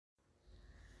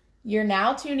You're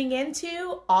now tuning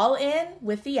into All In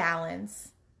with the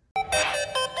Allens. I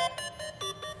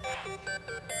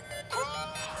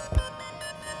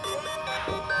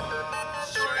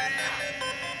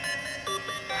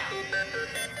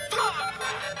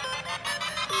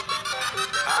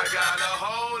got a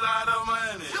whole lot of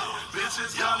money.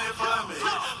 Bitches calling for me.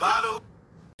 Bottle.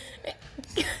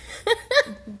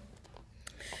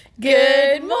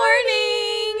 Good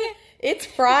morning! It's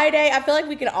Friday. I feel like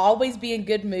we can always be in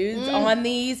good moods on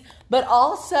these, but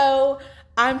also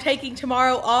I'm taking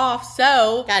tomorrow off,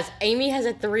 so... Guys, Amy has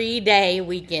a 3-day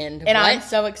weekend. And I'm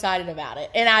so excited about it.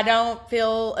 And I don't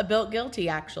feel a bit guilty,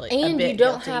 actually. And you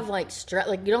don't have,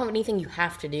 you don't have anything you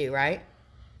have to do, right?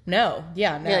 No.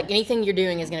 Yeah, no. Yeah, anything you're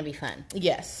doing is going to be fun.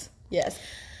 Yes.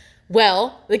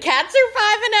 Well, the cats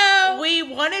are 5-0. We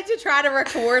wanted to try to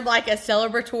record a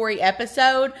celebratory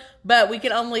episode, but we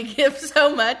can only give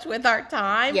so much with our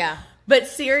time. Yeah. But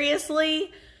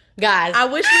seriously, guys, I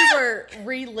wish we were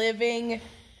reliving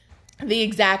the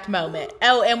exact moment.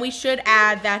 Oh, and we should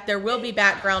add that there will be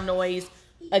background noise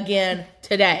again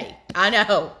today. I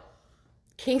know.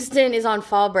 Kingston is on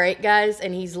fall break, guys,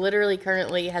 and he's literally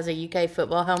currently has a UK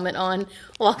football helmet on,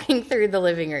 walking through the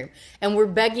living room. And we're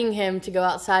begging him to go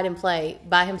outside and play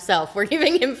by himself. We're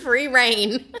giving him free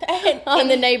reign on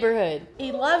the neighborhood.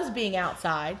 He loves being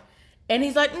outside. And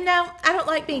he's like, no, I don't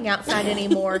like being outside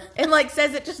anymore. And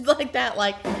says it just like that,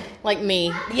 like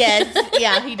me. Yes,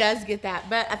 yeah, he does get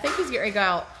that. But I think he's getting ready to go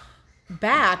out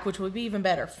back, which would be even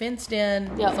better. Fenced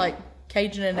in. Yep. It's like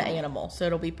caging an animal, so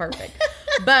it'll be perfect.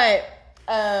 But...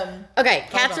 okay,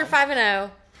 cats are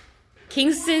 5-0.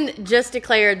 Kingston just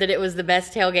declared that it was the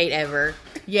best tailgate ever.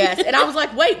 Yes, and I was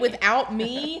like, wait, without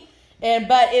me?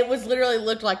 But it was literally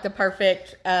looked like the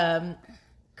perfect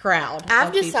crowd.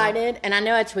 I've decided, and I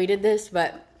know I tweeted this,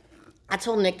 but I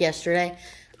told Nick yesterday,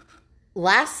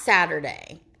 last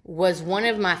Saturday was one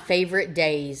of my favorite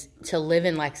days to live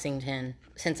in Lexington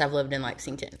since I've lived in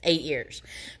Lexington, 8 years.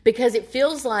 Because it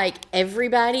feels like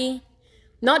everybody,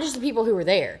 not just the people who were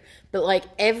there, but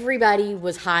everybody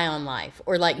was high on life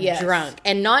or drunk.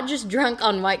 And not just drunk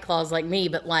on White Claws like me,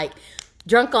 but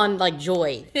drunk on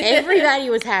joy. Everybody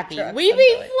was happy. We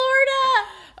beat Florida.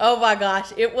 Oh my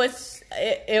gosh, it was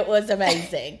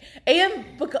amazing. And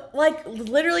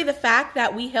literally the fact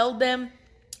that we held them,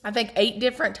 I think 8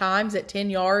 different times at 10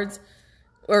 yards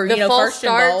or first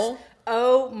starts, and goal.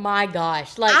 Oh my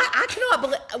gosh. I cannot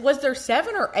believe, was there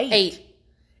 7 or 8? 8.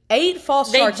 8 false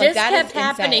starts. They just that kept is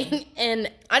happening. Insane.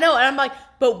 And I know, and I'm like,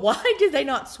 but why did they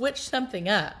not switch something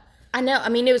up? I know. I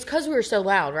mean, it was because we were so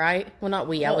loud, right? Well, not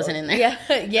we. I wasn't in there.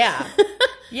 Yeah.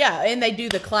 Yeah, and they do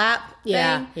the clap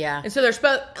thing. Yeah. And so they're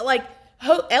supposed,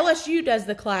 LSU does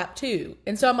the clap too.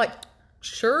 And so I'm like,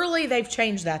 surely they've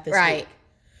changed that this week.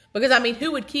 Because,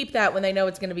 who would keep that when they know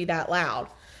it's going to be that loud?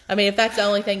 If that's the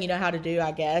only thing you know how to do,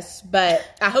 I guess. But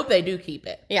I hope they do keep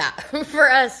it. Yeah.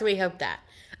 For us, we hope that.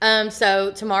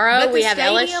 So tomorrow we have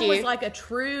LSU. The stadium was like a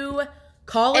true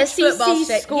college SEC football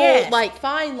school. Yes,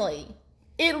 finally.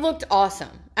 It looked awesome.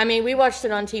 We watched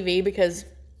it on TV because,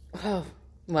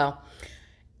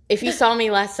 if you saw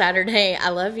me last Saturday, I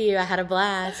love you. I had a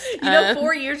blast.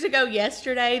 4 years ago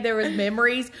yesterday, there was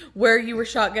memories where you were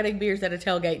shotgunning beers at a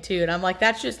tailgate too. And I'm like,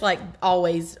 that's just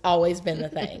always been the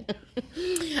thing.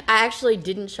 I actually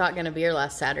didn't shotgun a beer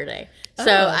last Saturday.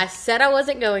 So I said I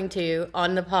wasn't going to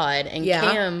on the pod. And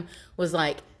Kim was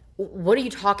like, what are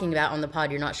you talking about on the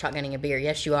pod? You're not shotgunning a beer.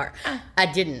 Yes, you are. I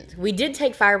didn't. We did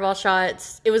take fireball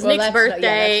shots. It was Nick's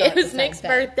birthday. It was Nick's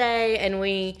birthday.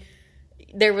 And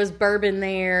there was bourbon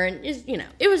there. And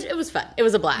it was fun. It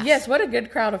was a blast. Yes, what a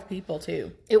good crowd of people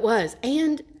too. It was.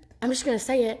 And I'm just going to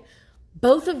say it.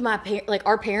 Both of my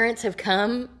our parents have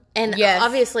come. And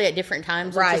obviously at different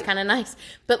times, which is kind of nice.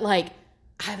 But I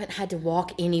haven't had to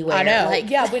walk anywhere. I know.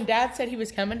 When Dad said he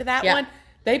was coming to that one,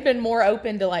 they've been more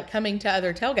open to coming to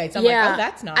other tailgates. I'm like, oh,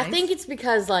 that's nice. I think it's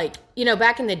because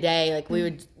back in the day, we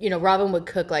would, Robin would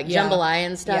cook jambalaya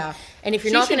and stuff. Yeah. And if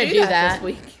you're not going to do that this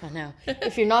week. I know.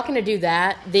 If you're not going to do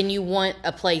that, then you want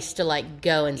a place to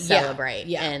go and celebrate.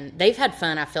 Yeah. And they've had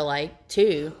fun, I feel like,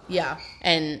 too. Yeah.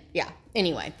 And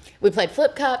anyway, we played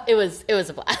Flip Cup. It was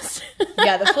a blast.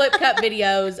 Yeah, the Flip Cup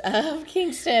videos of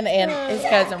Kingston and his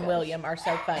cousin William are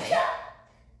so funny.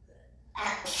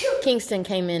 Kingston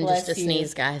came in just to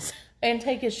sneeze, guys. And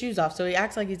take his shoes off, so he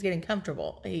acts like he's getting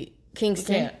comfortable.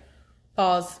 Kingston. He can't.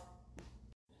 Pause.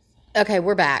 Okay,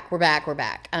 we're back.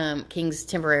 King's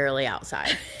temporarily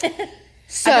outside.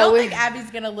 So I don't think Abby's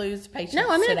going to lose patience. No,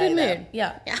 I'm in today, a good mood.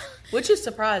 Yeah. Which is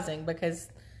surprising because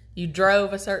you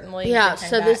drove a certain length. Yeah,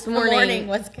 so back. this morning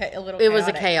was a little chaotic. It was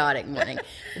a chaotic morning.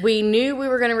 We knew we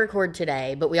were going to record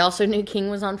today, but we also knew King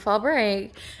was on fall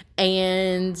break.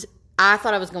 and I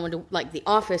thought I was going to like the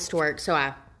office to work, so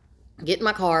I get in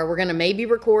my car. We're gonna maybe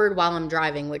record while I'm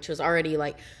driving, which was already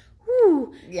like,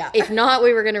 whoo. Yeah. If not,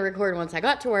 we were gonna record once I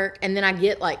got to work, and then I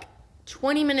get like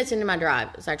 20 minutes into my drive.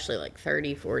 It's actually like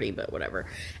 30, 40, but whatever.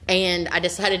 And I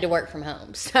decided to work from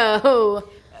home. So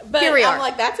But here we are. I'm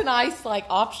like, that's a nice like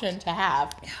option to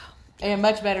have, and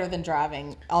much better than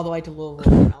driving all the way to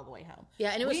Louisville and all the way home. Yeah,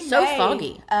 and it was so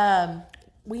foggy.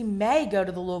 We may go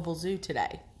to the Louisville Zoo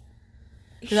today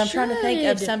because I'm trying to think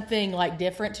of something like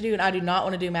different to do, and I do not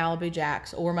want to do Malibu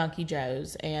Jacks or Monkey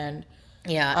Joe's, and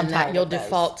Yeah, I'm and tired you'll of those.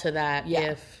 default to that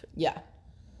if... Yeah.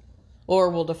 Or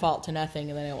we'll default to nothing,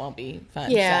 and then it won't be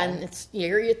fun. Yeah, so. and it's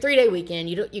your 3-day weekend.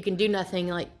 You can do nothing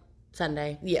like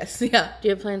Sunday. Yes, yeah. Do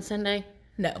you have plans Sunday?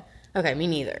 No. Okay, me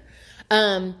neither.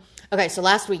 Okay, so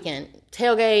last weekend,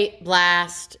 tailgate,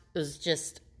 blast. It was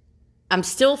just... I'm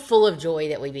still full of joy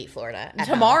that we beat Florida.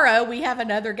 Tomorrow we have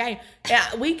another game.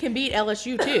 Yeah, we can beat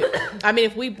LSU too. I mean,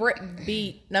 if we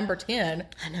beat number 10,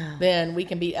 I know. then we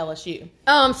can beat LSU.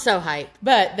 Oh, I'm so hyped.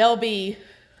 But they'll be,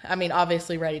 I mean,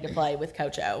 obviously ready to play with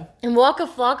Coach O. And Waka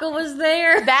Flocka was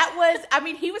there. That was, I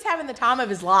mean, he was having the time of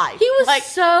his life. He was like,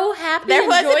 so happy. there and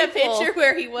wasn't joyful. a picture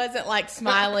where he wasn't like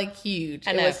smiling huge.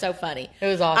 I know. It was so funny. It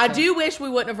was awesome. I do wish we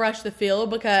wouldn't have rushed the field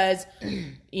because,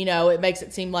 you know, it makes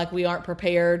it seem like we aren't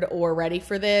prepared or ready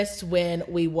for this when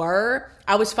we were.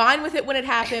 I was fine with it when it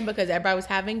happened because everybody was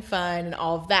having fun and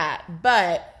all of that.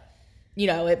 But, you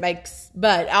know,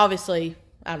 but obviously,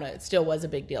 I don't know, it still was a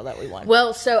big deal that we won.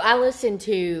 Well, so I listened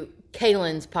to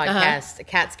Kaylin's podcast, the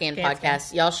Cat Scan Cat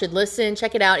podcast. Y'all should listen,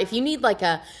 check it out. If you need like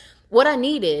what I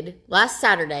needed last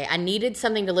Saturday, I needed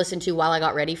something to listen to while I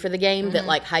got ready for the game that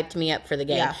like hyped me up for the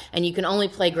game. Yeah. And you can only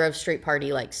play Grove Street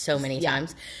Party like so many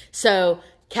times. So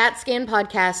Cat Scan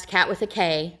podcast, Cat with a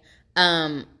K,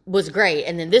 was great.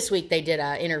 And then this week they did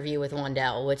an interview with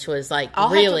Wandell, which was like I'll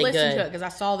really have to listen good. to it because I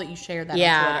saw that you shared that on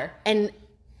Yeah, Twitter.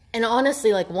 and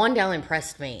honestly, like Wandell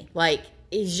impressed me. Like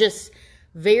he's just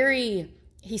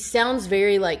he sounds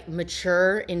very like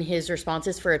mature in his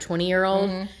responses for a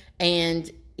 20-year-old,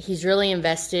 and he's really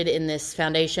invested in this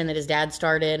foundation that his dad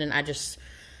started. And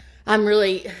I'm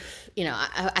really, you know,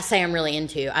 I say I'm really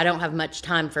into. I don't have much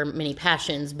time for many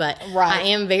passions, but I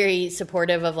am very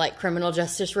supportive of like criminal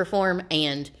justice reform.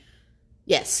 And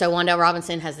yes, so Wandell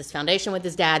Robinson has this foundation with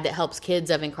his dad that helps kids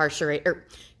who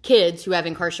have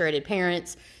incarcerated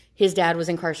parents. His dad was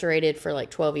incarcerated for like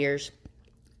 12 years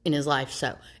in his life,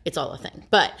 so it's all a thing.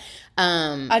 But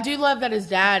I do love that his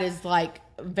dad is like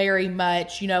very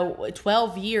much, you know,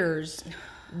 12 years.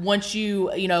 Once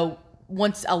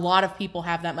once a lot of people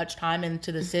have that much time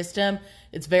into the system,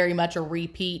 it's very much a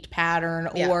repeat pattern,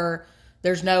 or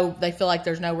they feel like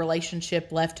there's no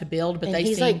relationship left to build, but they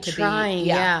he's seem like to trying. be.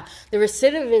 Yeah. The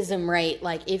recidivism rate,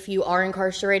 like if you are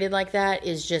incarcerated like that,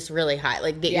 is just really high.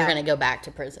 Like that you're going to go back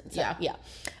to prison. So, yeah.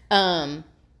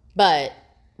 But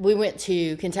we went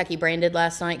to Kentucky Branded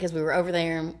last night because we were over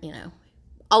there, and, you know,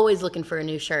 always looking for a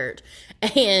new shirt.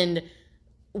 And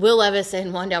Will Levis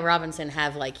and Wandell Robinson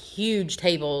have like huge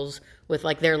tables with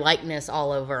like their likeness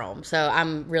all over them. So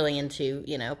I'm really into,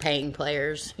 you know, paying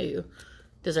players who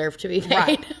deserve to be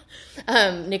paid.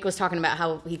 Right. Nick was talking about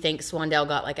how he thinks Wandell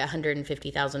got like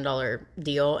 $150,000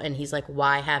 deal, and he's like,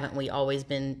 why haven't we always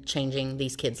been changing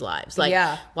these kids' lives? Like,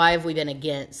 why have we been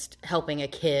against helping a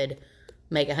kid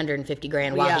make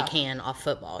 $150,000 while he can off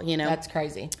football? You know, That's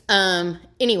crazy.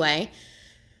 Anyway,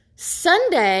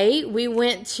 Sunday we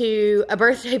went to a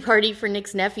birthday party for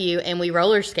Nick's nephew, and we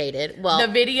roller skated. Well,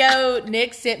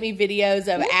 Nick sent me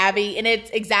videos of Abby, and it's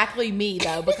exactly me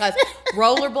though, because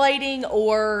rollerblading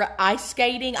or ice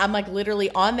skating, I'm like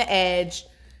literally on the edge.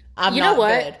 You know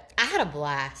what? Good. I had a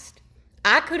blast.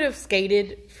 I could have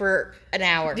skated for an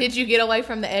hour. Did you get away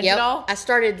from the edge at all? I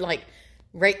started like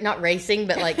not racing,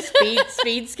 but like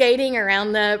speed skating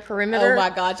around the perimeter. Oh my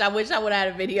gosh! I wish I would have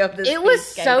had a video of this. It was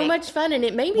so much fun, and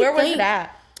it made me Where think. was it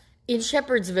at? In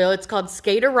Shepherdsville. It's called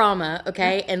Skaterama,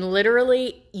 okay? And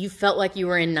literally, you felt like you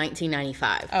were in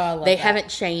 1995. Oh, I love They that. haven't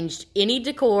changed any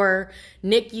decor.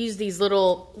 Nick used these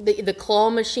little, the claw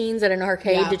machines at an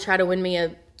arcade to try to win me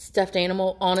a stuffed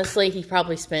animal. Honestly, he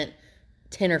probably spent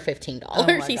 $10 or $15. Oh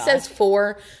He gosh. says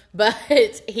 $4, but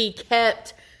he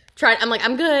kept trying. I'm like,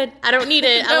 I'm good. I don't need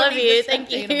it. I love need you. the Thank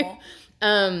stuffed you.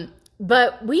 animal.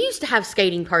 But we used to have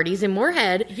skating parties in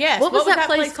Moorhead. Yes. What was that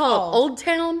place called? Old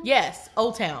Town? Yes,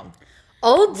 Old Town.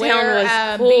 Old Town Where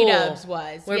was cool. B-Dubs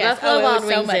was. Where Yes. Buffalo it was Wild so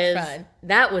Wings much is. fun.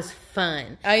 That was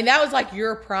fun. I mean, that was like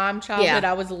your prime childhood.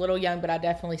 Yeah. I was a little young, but I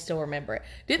definitely still remember it.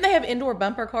 Didn't they have indoor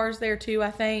bumper cars there too, I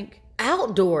think?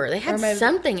 Outdoor. They had Or maybe-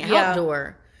 something yeah.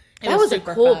 outdoor. That was a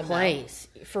super cool fun, place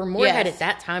for Moorhead Yes. at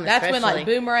that time. That's when especially. like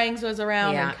Boomerangs was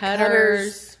around Yeah, and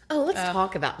Cutters. Oh, let's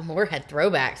talk about Moorhead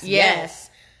throwbacks. Yes.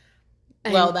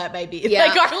 And- Well, that may be Yeah.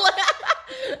 like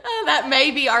that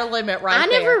may be our limit right I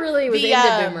there. never really was The,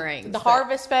 into Boomerangs, The but-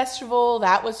 Harvest Festival,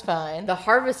 that was fun. The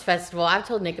Harvest Festival, I've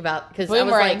told Nick about because I was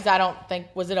Boomerangs, like, I don't think,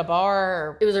 was it a bar?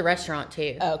 Or, it was a restaurant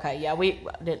too. okay, yeah, we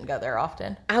didn't go there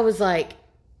often. I was like,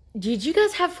 did you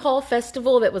guys have Fall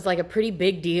Festival that was like a pretty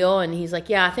big deal? And he's like,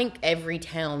 yeah, I think every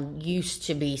town used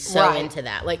to be so Right. into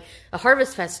that. Like a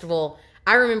Harvest Festival,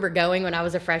 I remember going when I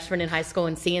was a freshman in high school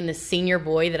and seeing this senior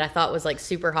boy that I thought was like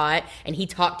super hot. And he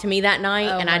talked to me that night.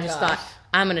 Oh and my I just gosh. thought,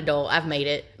 I'm an adult. I've made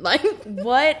it. Like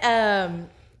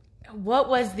What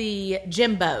was the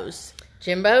Jimbo's?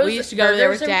 Jimbo's. We used to go there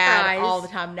with burgers and Dad fries. all the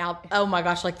time. Now, oh my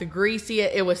gosh, like the greasy,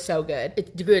 it was so good.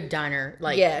 It's a good diner,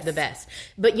 like Yes. the best.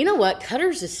 But you know what?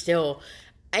 Cutters is still,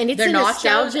 and it's Their a nachos,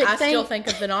 nostalgic I thing. still think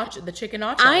of the chicken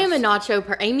nachos. I am a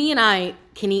nacho Amy and I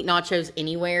can eat nachos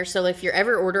anywhere. So if you're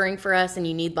ever ordering for us and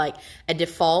you need like a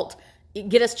default,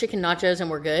 get us chicken nachos and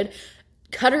we're good.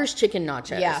 Cutters chicken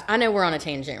nachos. Yeah. I know we're on a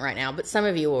tangent right now, but some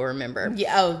of you will remember.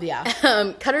 Yeah, oh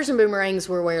yeah. Cutters and Boomerangs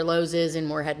were where Lowe's is in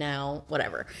Moorhead now,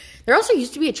 whatever. There also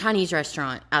used to be a Chinese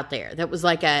restaurant out there that was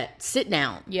like a sit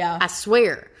down. Yeah. I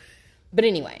swear. But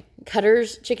anyway,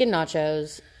 Cutters chicken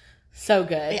nachos. So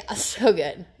good. Yeah, so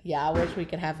good. Yeah, I wish we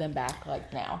could have them back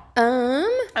like now. Um,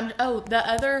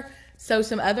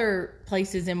 Some other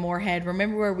places in Moorhead.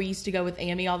 Remember where we used to go with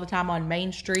Amy all the time on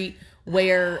Main Street,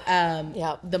 where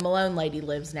the Malone lady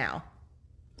lives now.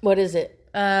 what is it?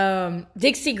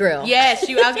 Dixie Grill. Yes,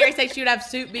 I was going to say she would have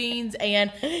soup beans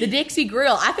and the Dixie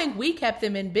Grill. I think we kept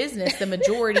them in business the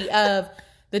majority of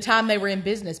the time they were in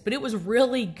business, but it was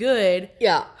really good.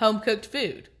 Yeah. home cooked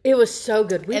food. It was so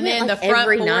good. We And went then like the front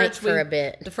every porch night for a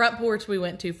bit. The front porch we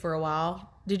went to for a while.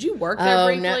 Did you work there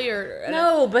briefly or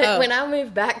no? But Oh. when I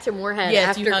moved back to Moorhead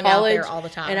Yes, you after hung out college, there all the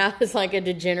time. and I was like a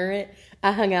degenerate,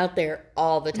 I hung out there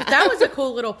all the time. That was a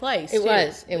cool little place. It too,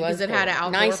 was. It because was it had an cool.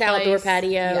 outdoor Nice outdoor place.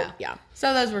 patio. Yeah.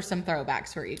 So those were some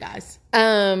throwbacks for you guys.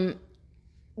 Do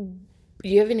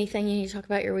you have anything you need to talk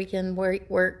about your weekend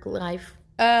work life,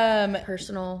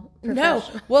 personal? No.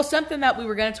 Professional? Well, something that we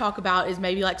were going to talk about is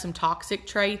maybe like some toxic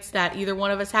traits that either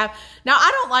one of us have. Now, I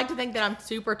don't like to think that I'm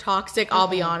super toxic. I'll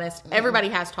be honest. Everybody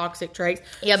has toxic traits.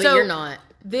 Yeah, but So you're not.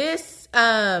 This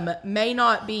may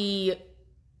not be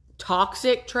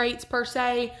toxic traits per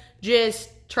se, just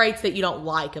traits that you don't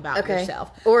like about yourself.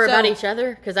 Or So- about each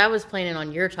other, because I was planning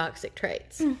on your toxic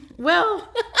traits. Well,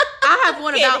 I have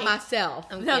one about kidding. myself.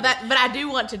 I'm No, kidding. but I do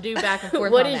want to do back and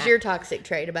forth. What on is that. your toxic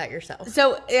trait about yourself?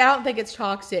 So I don't think it's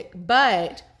toxic,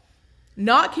 but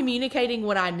not communicating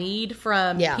what I need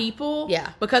from Yeah. people.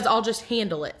 Yeah. Because I'll just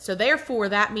handle it. So therefore,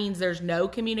 that means there's no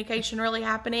communication really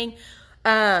happening.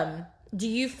 Do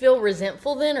you feel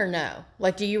resentful then or no?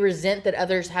 Like, do you resent that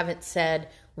others haven't said,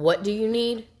 what do you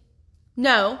need?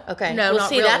 No. Okay. No, well, not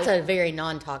see, really. that's a very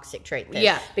non-toxic trait then.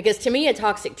 Yeah. Because to me, a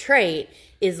toxic trait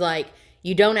is like,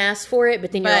 you don't ask for it,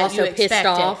 but then you're But also you pissed expect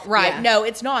off. it. Right. Yeah. No,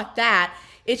 it's not that.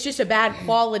 It's just a bad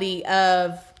quality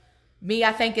of me,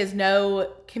 I think, is no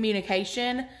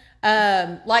communication.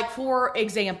 Like, for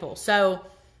example, so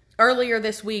earlier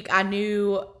this week,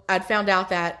 I'd found out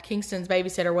that Kingston's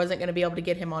babysitter wasn't going to be able to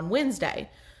get him on Wednesday.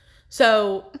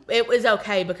 So it was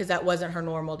okay because that wasn't her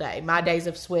normal day. My days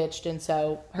have switched, and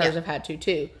so hers have had to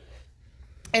too.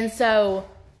 And so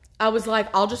I was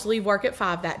like, I'll just leave work at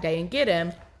 5 that day and get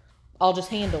him. I'll just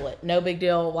handle it. No big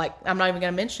deal. Like, I'm not even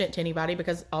going to mention it to anybody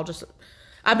because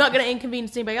I'm not going to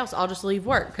inconvenience anybody else. I'll just leave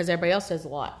work because everybody else does a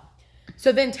lot.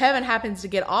 So then Tevin happens to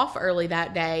get off early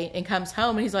that day and comes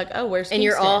home and he's like, oh, where's Kingston? And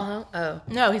you're all home? Oh.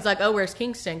 No, he's like, oh, where's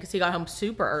Kingston? Because he got home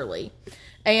super early.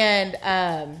 And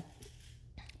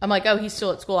I'm like, oh, he's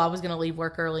still at school. I was going to leave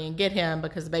work early and get him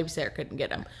because the babysitter couldn't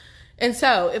get him. And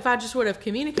so if I just would have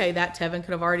communicated that, Tevin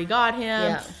could have already got him.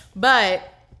 Yeah. But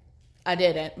I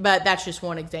didn't. But that's just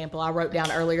one example I wrote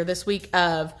down earlier this week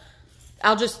of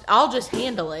I'll just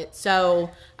handle it. So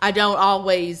I don't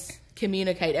always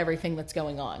communicate everything that's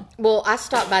going on. Well, I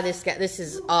stopped by this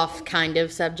is off kind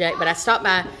of subject, but I stopped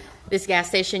by this gas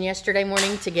station yesterday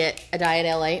morning to get a Diet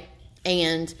L8,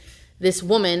 and this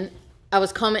woman, I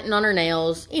was commenting on her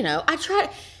nails. You know,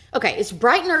 okay, it's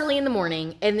bright and early in the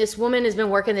morning, and this woman has been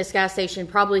working this gas station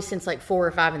probably since like 4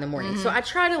 or 5 in the morning. So I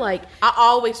try to like... I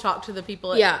always talk to the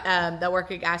people Yeah. that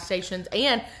work at gas stations,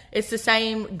 and it's the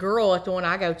same girl at the one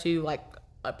I go to, like,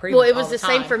 pretty Well, much it was all the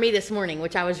same time. for me this morning,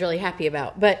 which I was really happy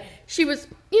about. But she was,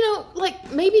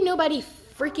 like maybe nobody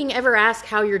freaking ever asked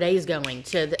how your day's going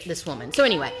to this woman. So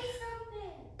anyway,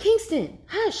 Kingston,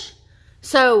 hush.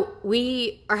 So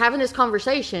we are having this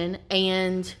conversation,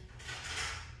 and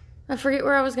I forget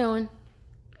where I was going.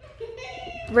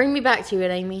 Bring me back to it,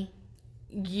 Amy.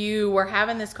 You were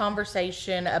having this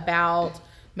conversation about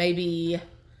maybe,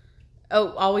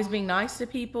 always being nice to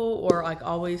people or like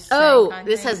always saying kind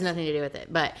this things. has nothing to do with it.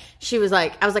 But she was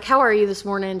like, I was like, how are you this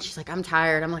morning? She's like, I'm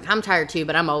tired. I'm like, I'm tired too,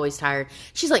 but I'm always tired.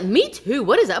 She's like, me too.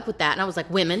 What is up with that? And I was like,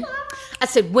 women. I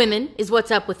said, women is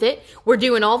what's up with it. We're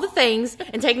doing all the things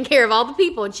and taking care of all the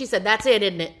people. And she said, that's it,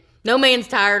 isn't it? No man's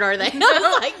tired, are they? I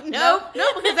was like, no.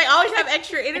 No, because they always have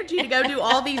extra energy to go do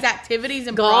all these activities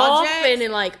and Golf projects.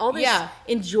 and like all these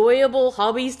enjoyable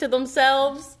hobbies to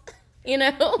themselves, you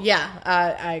know? Yeah,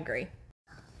 I agree.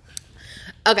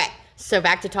 Okay, so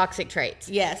back to toxic traits.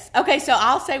 Yes. Okay, so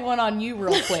I'll say one on you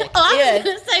real quick. I was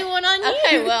going to say one on you.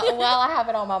 Okay, well, I have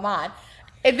it on my mind.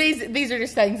 And these are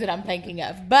just things that I'm thinking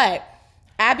of. But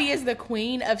Abby is the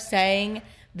queen of saying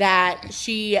that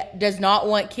she does not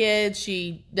want kids.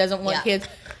 She doesn't want kids.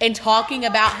 And talking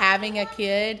about having a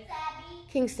kid.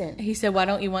 Kingston. He said, why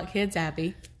don't you want kids,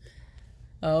 Abby?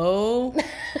 Oh.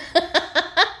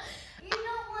 You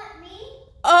don't want me?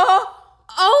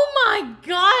 Oh my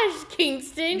gosh,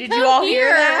 Kingston. Did you all hear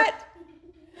that?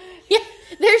 Yeah,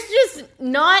 there's just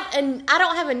not I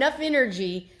don't have enough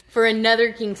energy for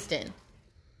another Kingston.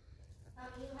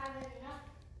 You have enough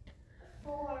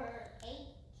for 8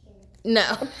 kids. No. I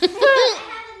have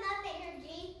enough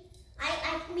energy.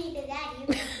 I can be the dad. You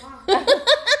can mom.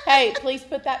 Hey, please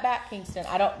put that back, Kingston.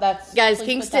 Guys, please put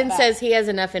Kingston that back. says he has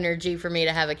enough energy for me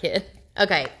to have a kid.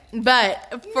 Okay.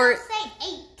 But You say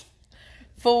 8.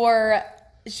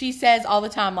 she says all the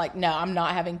time, like, no, I'm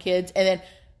not having kids. And then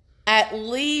at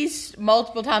least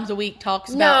multiple times a week talks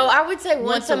about. No, I would say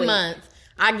once a week. month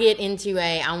I get into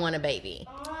I want a baby.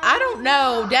 I don't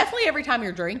know. Definitely every time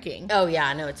you're drinking. Oh yeah,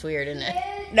 I know it's weird, isn't it?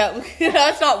 No,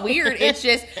 it's not weird. It's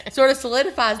just sort of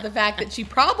solidifies the fact that she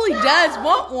probably does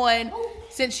want one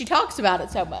since she talks about it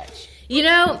so much. You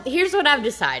know, here's what I've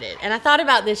decided, and I thought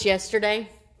about this yesterday.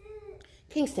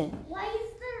 Kingston, Why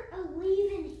is there a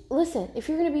leaving? listen, if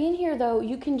you're going to be in here, though,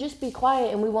 you can just be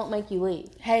quiet and we won't make you leave.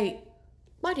 Hey,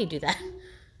 Why do you do that?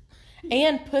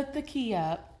 and put the key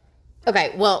up.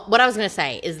 Okay, well, what I was going to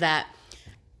say is that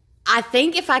I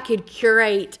think if I could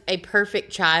curate a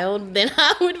perfect child, then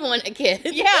I would want a kid.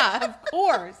 Yeah, of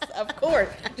course.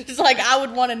 Just like I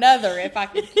would want another if I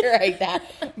could curate that.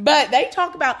 But they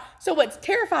talk about, so what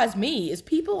terrifies me is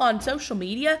people on social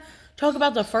media talk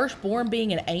about the firstborn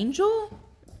being an angel.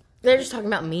 They're just talking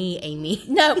about me, Amy.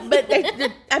 No, but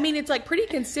I mean, it's like pretty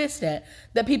consistent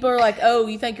that people are like, oh,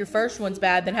 you think your first one's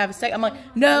bad, then have a second. I'm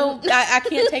like, no, I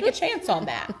can't take a chance on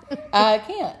that. I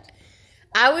can't.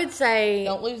 I would say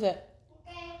Don't lose it.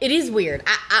 it is weird.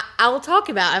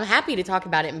 I'm happy to talk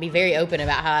about it and be very open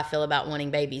about how I feel about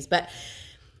wanting babies. But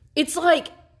it's like,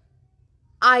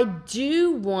 I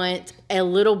do want a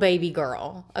little baby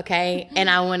girl, okay? And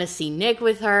I want to see Nick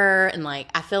with her. And like,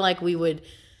 I feel like we would...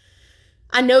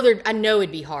 I know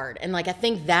it'd be hard. And like, I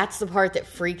think that's the part that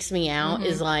freaks me out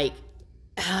is like,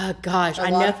 oh gosh, A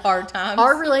lot of hard times.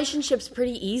 Our relationship's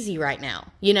pretty easy right now,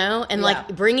 you know? And Yeah.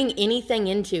 like bringing anything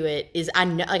into it is,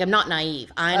 I'm not naive.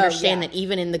 I understand yeah. that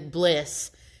even in the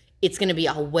bliss, it's going to be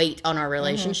a weight on our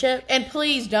relationship. And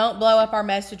please don't blow up our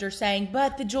messenger saying,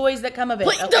 but the joys that come of it,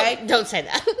 Please, okay? don't say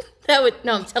that.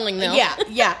 I'm telling them.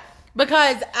 Yeah.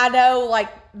 Because I know, like,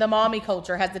 the mommy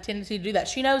culture has the tendency to do that.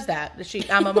 She knows that.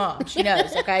 I'm a mom. She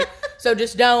knows, okay? So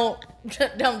just don't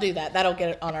do that. That'll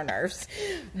get on our nerves.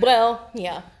 Well,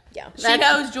 yeah. She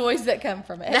knows joys that come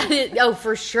from it.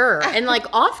 For sure. And like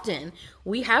often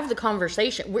we have the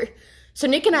conversation. So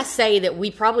Nick and I say that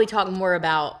we probably talk more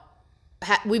about,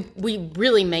 we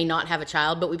really may not have a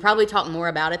child, but we probably talk more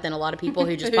about it than a lot of people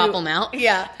who just pop them out.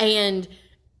 Yeah. And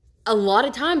a lot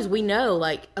of times we know,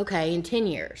 like, okay, in 10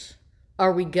 years,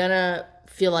 are we gonna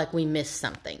feel like we missed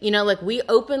something? You know, like we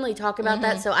openly talk about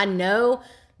that. So I know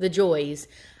the joys.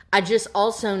 I just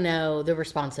also know the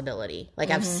responsibility.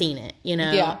 Like I've seen it, you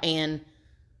know, Yeah. and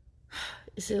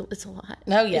it's a lot.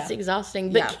 Oh, yeah. It's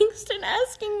exhausting. But Yeah. Kingston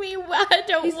asking me why I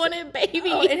don't want a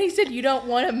baby. Oh, and he said, you don't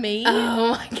want a me? Oh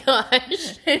my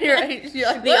gosh. And you're like, The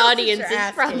what else audience you're is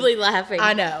asking? probably laughing.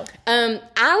 I know.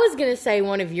 I was going to say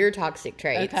one of your toxic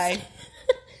traits. Okay.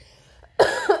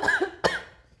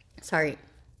 Sorry.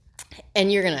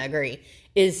 And you're going to agree,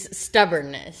 is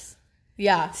stubbornness.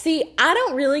 Yeah. See, I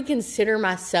don't really consider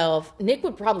myself, Nick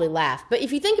would probably laugh, but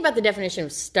if you think about the definition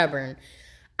of stubborn,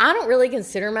 I don't really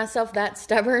consider myself that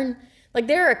stubborn. Like,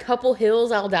 there are a couple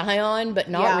hills I'll die on, but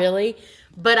not Yeah.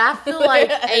 but But I feel like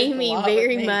That's Amy a lot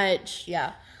very with me. much,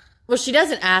 Yeah. well, she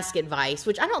doesn't ask advice,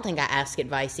 which I don't think I ask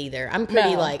advice either. I'm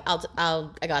pretty No. like,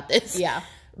 I got this. Yeah.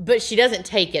 But she doesn't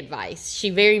take advice. She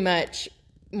very much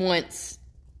wants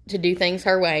to do things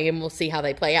her way, and we'll see how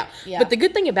they play out. Yeah. But the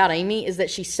good thing about Amy is that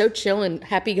she's so chill and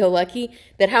happy-go-lucky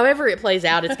that however it plays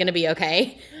out, it's going to be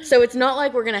okay. So it's not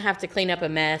like we're going to have to clean up a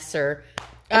mess or...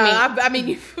 I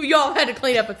mean, y'all had to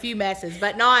clean up a few messes,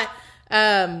 but not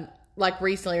like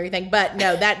recently or anything. But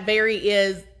no, that very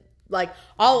is like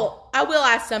I will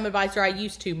ask some advice, or I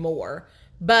used to more,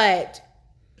 but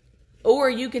or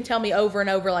you can tell me over and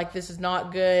over like this is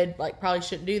not good, like probably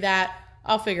shouldn't do that.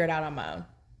 I'll figure it out on my own.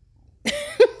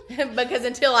 Because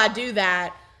until I do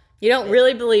that, you don't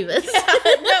really believe us. No,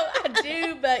 I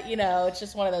do, but it's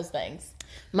just one of those things.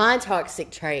 My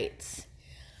toxic traits.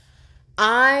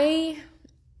 I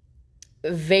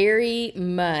very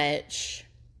much...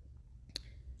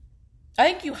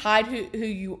 I think you hide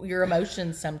your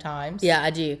emotions sometimes. Yeah, I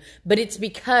do. But it's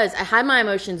because I hide my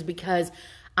emotions because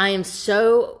I am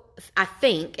so, I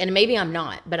think, and maybe I'm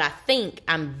not, but I think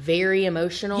I'm very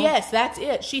emotional. Yes, that's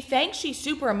it. She thinks she's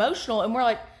super emotional, and we're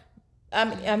like,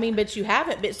 I mean, but you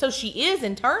haven't. But so she is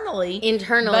internally,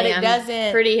 but it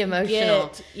doesn't pretty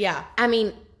emotional. Yeah. I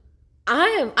mean,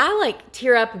 I like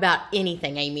tear up about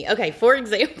anything, Amy. Okay, for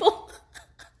example,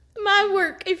 my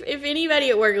work. If anybody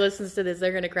at work listens to this,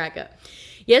 they're gonna crack up.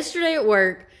 Yesterday at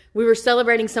work, we were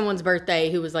celebrating someone's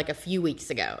birthday who was like a few weeks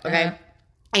ago. Okay,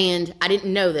 and I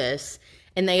didn't know this.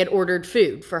 And they had ordered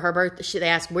food for her birthday. They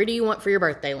asked, "Where do you want for your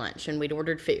birthday lunch?" And we'd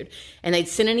ordered food. And they'd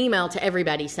sent an email to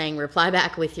everybody saying, "Reply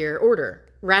back with your order."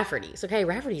 Rafferty's. Okay,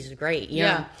 Rafferty's is great.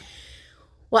 Yeah.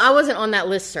 Well, I wasn't on that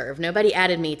listserv. Nobody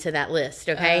added me to that list.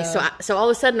 Okay, so all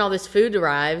of a sudden, all this food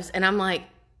arrives, and I'm like,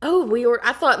 "Oh,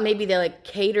 I thought maybe they like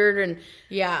catered and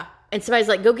And somebody's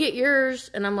like, "Go get yours,"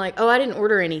 and I'm like, "Oh, I didn't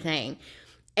order anything,"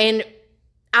 and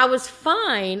I was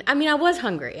fine. I mean, I was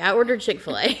hungry. I ordered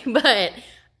Chick-fil-A, but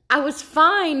I was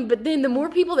fine, but then the more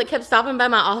people that kept stopping by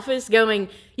my office going,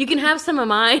 "You can have some of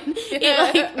mine," it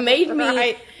like made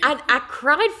me, I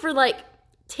cried for like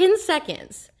 10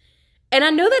 seconds. And I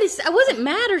know that I wasn't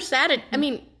mad or sad I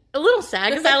mean, a little sad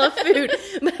because I love food,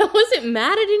 but I wasn't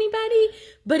mad at anybody,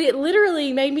 but it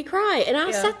literally made me cry. And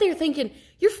I sat there thinking,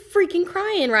 you're freaking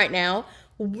crying right now.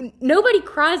 Nobody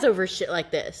cries over shit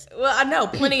like this. Well, I know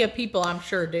plenty of people I'm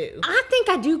sure do. I think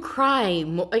I do cry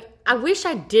more. Like, I wish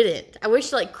I didn't. I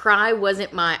wish like cry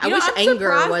wasn't my. I wish anger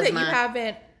was that my. You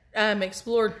haven't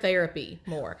explored therapy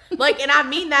more. Like, and I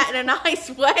mean that in a nice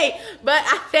way. But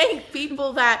I think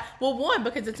people that one,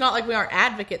 because it's not like we aren't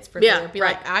advocates for therapy.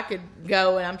 Right. Like I could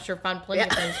go and I'm sure find plenty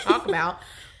of things to talk about.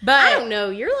 But I don't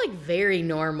know. You're like very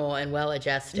normal and well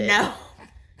adjusted. No.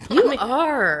 You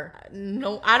are.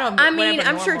 No, I don't. I mean,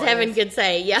 I'm sure Tevin could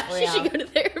say, she should go to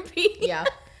therapy. Yeah.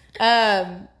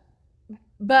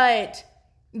 But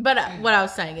what I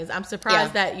was saying is, I'm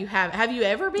surprised that you have. Have you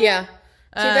ever been? Yeah.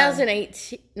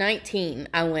 2019,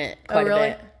 I went quite a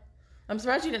bit. I'm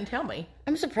surprised you didn't tell me.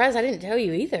 I'm surprised I didn't tell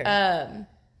you either.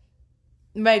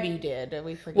 Maybe you did.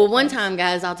 We forget. Well, one time,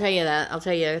 guys, I'll tell you that. I'll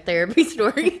tell you a therapy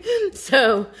story.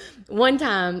 So, one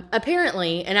time,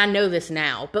 apparently, and I know this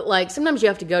now, but like sometimes you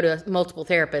have to go to multiple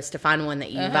therapists to find one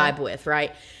that you vibe with,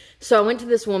 right? So, I went to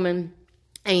this woman,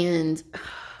 and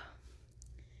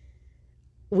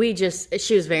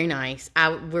she was very nice.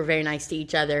 We're very nice to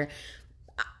each other.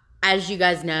 As you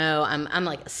guys know, I'm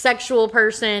like a sexual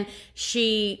person.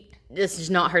 This is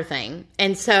not her thing.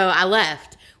 And so I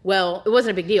left. Well, it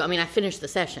wasn't a big deal. I mean, I finished the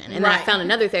session. And then I found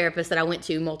another therapist that I went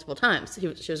to multiple times.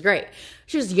 She was great.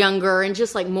 She was younger and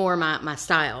just like more my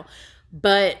style.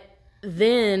 But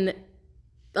then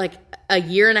like a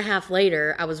year and a half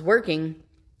later, I was working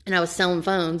and I was selling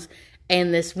phones.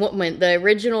 And this woman, the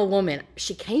original woman,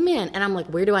 she came in and I'm like,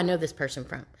 where do I know this person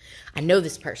from? I know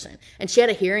this person. And she had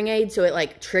a hearing aid, so it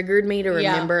like triggered me to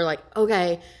remember like,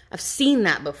 okay, I've seen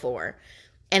that before.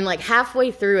 And like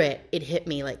halfway through it, it hit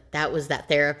me like that was that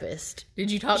therapist. Did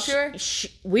you talk to her?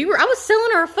 I was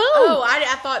selling her a phone. Oh, I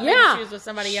thought maybe she was with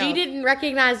somebody else. She didn't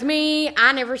recognize me.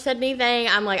 I never said anything.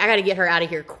 I'm like, I got to get her out of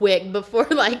here quick before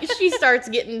like she starts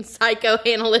getting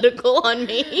psychoanalytical on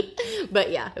me.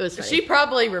 But yeah, it was funny. She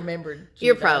probably remembered.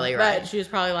 You're probably right. But she was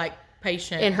probably like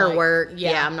patient. In her work.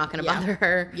 Yeah, I'm not going to bother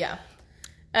her. Yeah.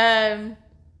 I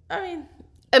mean...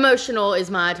 Emotional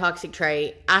is my toxic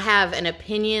trait. I have an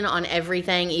opinion on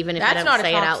everything, even if I don't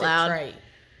say it out loud. Trait.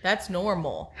 That's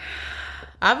normal.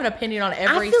 I have an opinion on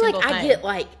every single thing. I feel like I get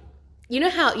like, you know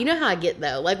how I get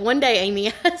though. Like one day,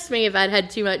 Amy asked me if I'd had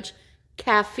too much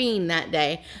caffeine that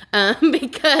day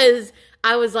because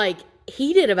I was like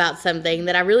heated about something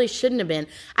that I really shouldn't have been.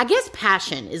 I guess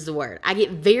passion is the word. I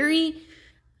get very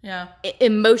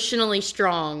emotionally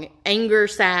strong, anger,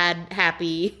 sad,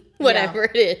 happy. Whatever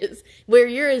it is, where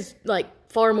yours like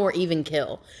far more even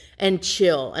kill and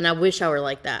chill, and I wish I were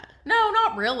like that. No,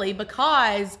 not really,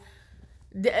 because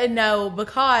No,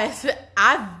 because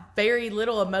I have very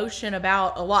little emotion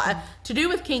about a lot. To do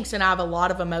with Kingston, I have a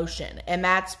lot of emotion, and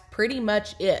that's pretty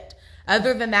much it.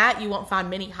 Other than that, you won't find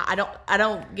many. I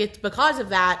don't get, because of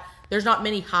that, there's not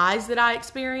many highs that I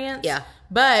experience. Yeah.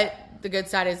 But the good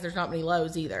side is there's not many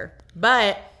lows either.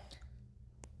 But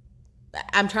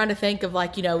I'm trying to think of,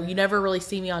 like, you know, you never really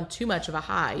see me on too much of a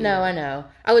high. No, I know.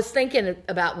 I was thinking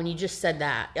about when you just said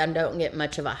that, I don't get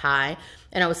much of a high.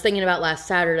 And I was thinking about last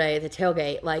Saturday at the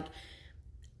tailgate, like,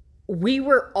 we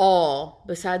were all,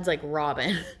 besides like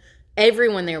Robin,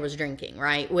 everyone there was drinking,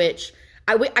 right? Which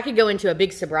I could go into a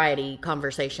big sobriety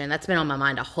conversation. That's been on my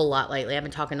mind a whole lot lately. I've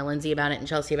been talking to Lindsay about it and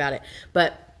Chelsea about it.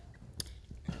 But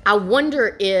I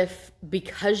wonder if,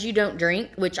 because you don't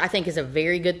drink, which I think is a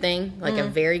very good thing, like a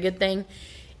very good thing,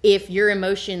 if your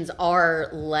emotions are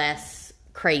less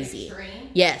crazy. Extreme?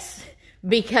 Yes.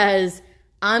 Because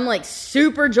I'm like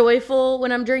super joyful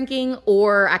when I'm drinking,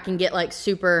 or I can get like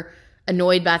super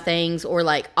annoyed by things, or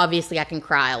like obviously I can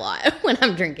cry a lot when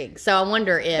I'm drinking. So I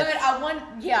wonder if.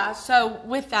 But so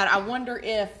with that, I wonder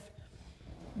if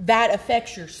that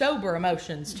affects your sober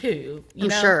emotions too. You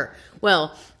know? Sure.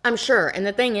 Well, I'm sure. And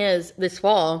the thing is, this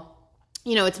fall,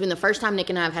 you know, it's been the first time Nick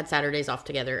and I have had Saturdays off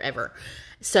together ever.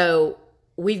 So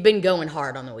we've been going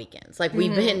hard on the weekends. Like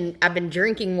I've been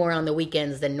drinking more on the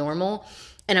weekends than normal.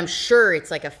 And I'm sure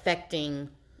it's like affecting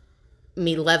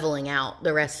me leveling out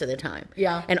the rest of the time.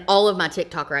 Yeah. And all of my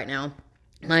TikTok right now,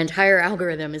 my entire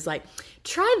algorithm is like,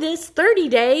 try this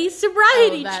 30-day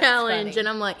sobriety challenge. Funny. And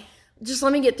I'm like, just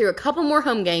let me get through a couple more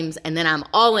home games and then I'm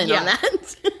all in on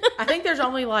that. I think there's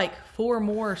only like 4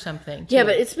 more or something. Yeah,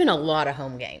 but it's been a lot of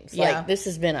home games. Yeah. Like, this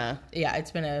has been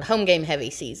it's been a home game heavy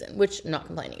season, which I'm not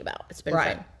complaining about. It's been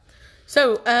fun.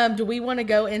 So, do we want to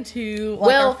go into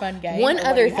like our fun game? One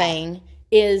other thing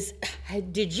is,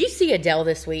 did you see Adele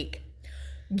this week?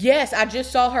 Yes, I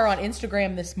just saw her on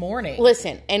Instagram this morning.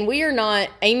 Listen, and we are not,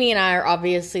 Amy and I are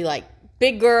obviously like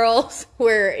big girls.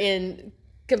 We're in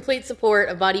complete support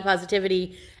of body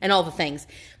positivity and all the things.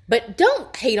 But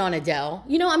don't hate on Adele.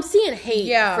 You know, I'm seeing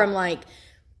hate from like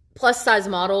plus size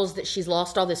models that she's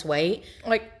lost all this weight.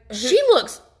 Like, she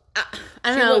looks,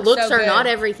 I don't know, looks are not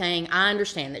everything. I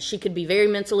understand that she could be very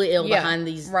mentally ill behind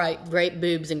these great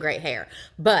boobs and great hair.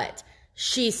 But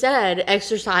she said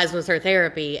exercise was her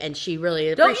therapy, and she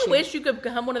really appreciated. Don't you wish you could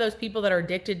become one of those people that are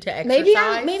addicted to exercise?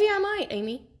 Maybe I might,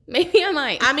 Amy. Maybe I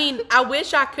might. I mean, I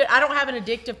wish I could. I don't have an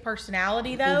addictive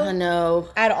personality, though. I know.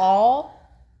 At all.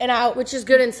 And which is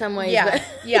good in some ways.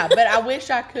 Yeah, but but I wish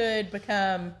I could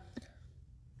become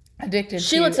addicted to exercise.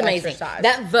 She looks amazing.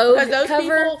 That Vogue because those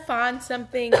cover, people find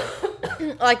something,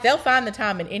 like they'll find the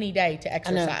time in any day to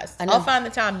exercise. I know. I'll find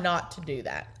the time not to do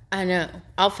that. I know.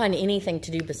 I'll find anything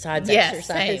to do besides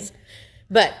exercise. Same.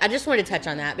 But I just wanted to touch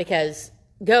on that because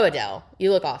go Adele.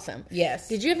 You look awesome. Yes.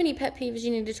 Did you have any pet peeves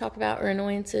you need to talk about or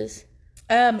annoyances?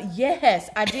 Yes,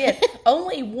 I did.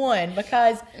 Only one,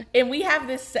 because, and we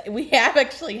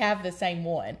actually have the same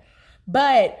one,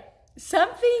 but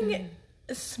something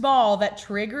small that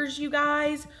triggers you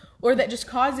guys or that just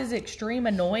causes extreme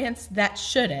annoyance that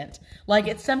shouldn't. Like,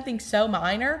 it's something so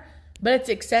minor, but it's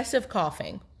excessive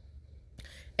coughing.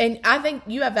 And I think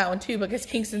you have that one too, because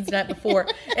Kingston's done it before.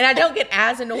 And I don't get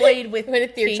as annoyed with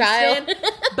your child.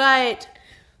 But,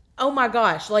 oh my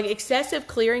gosh, like excessive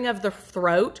clearing of the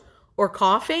throat or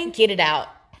coughing. Get it out.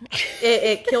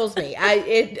 It kills me.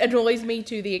 It annoys me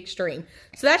to the extreme.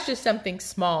 So that's just something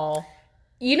small.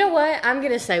 You know what? I'm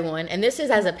going to say one, and this is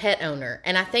as a pet owner,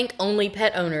 and I think only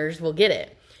pet owners will get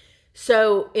it.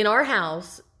 So in our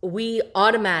house, we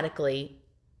automatically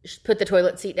put the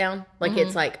toilet seat down. Like,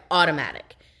 it's like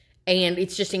automatic. And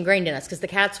it's just ingrained in us because the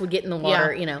cats would get in the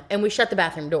water, you know, and we shut the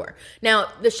bathroom door. Now,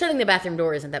 shutting the bathroom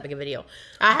door isn't that big of a deal.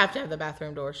 I have to have the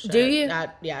bathroom door shut. Do you? I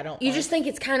don't. You just think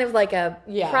it's kind of like a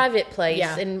private place.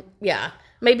 Yeah. And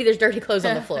maybe there's dirty clothes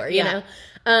on the floor, you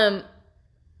know?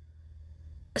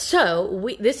 So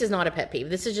this is not a pet peeve.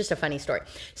 This is just a funny story.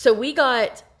 So we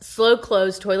got slow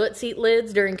close toilet seat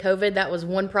lids during COVID. That was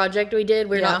one project we did.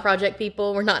 We're not project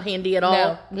people. We're not handy at all.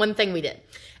 No. One thing we did.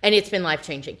 And it's been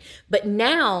life-changing. But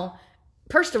now,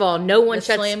 first of all, no one the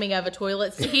slamming of a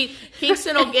toilet seat.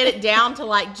 Kingston will get it down to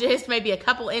like just maybe a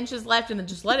couple inches left and then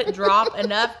just let it drop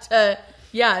enough to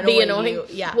be annoying. You.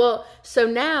 Yeah. Well, so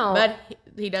now... But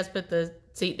he does put the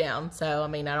seat down. So, I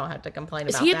mean, I don't have to complain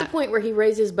about that. Is he at the point where he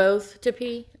raises both to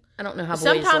pee? I don't know how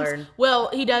boys learn.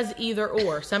 Well, he does either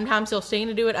or. Sometimes he'll stand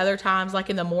to do it. Other times, like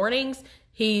in the mornings,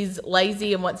 he's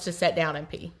lazy and wants to sit down and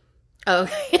pee.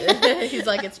 Okay. He's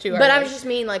like, it's too early. But I was just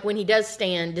mean, like, when he does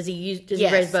stand, does he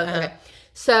raise both? Uh-huh. Okay.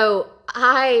 So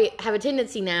I have a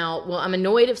tendency now. Well, I'm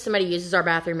annoyed if somebody uses our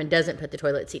bathroom and doesn't put the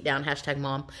toilet seat down.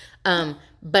 #mom.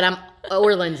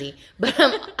 Or Lindsay. But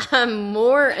I'm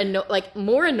more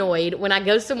annoyed when I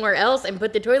go somewhere else and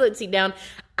put the toilet seat down.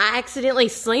 I accidentally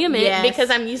slam it because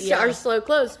I'm used to our slow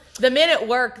close. The men at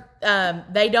work,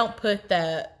 they don't put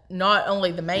not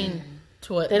only the main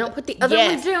toilet. They don't put the other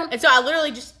ones down. And so I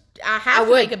literally I have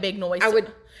to make a big noise.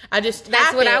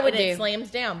 That's what I would do. It slams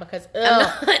down because I'm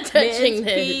not touching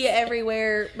this. Pee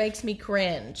everywhere makes me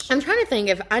cringe. I'm trying to think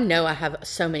if I know I have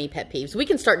so many pet peeves. We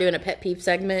can start doing a pet peeve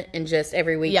segment and just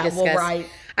every week discuss. We'll write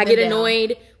I get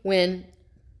annoyed when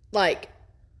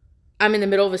I'm in the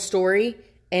middle of a story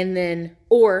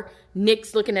or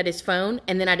Nick's looking at his phone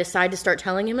and then I decide to start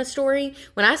telling him a story.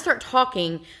 When I start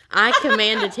talking, I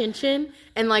command attention.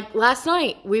 And last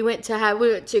night we went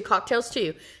to Cocktails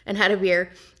too and had a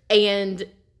beer, and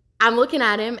I'm looking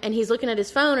at him and he's looking at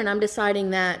his phone, and I'm deciding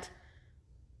that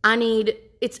I need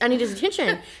his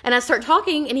attention. And I start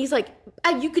talking and he's like,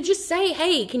 you could just say,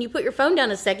 hey, can you put your phone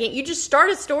down a second? You just start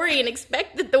a story and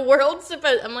expect that the world's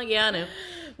supposed. I'm like, yeah, I know.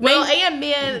 Well, and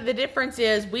men, the difference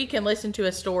is we can listen to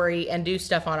a story and do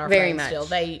stuff on our phone still.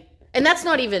 And that's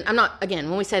not even,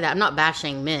 when we say that, I'm not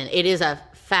bashing men. It is a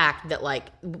fact that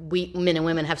we men and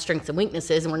women have strengths and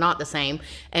weaknesses and we're not the same.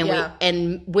 And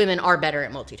and women are better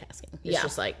at multitasking. It's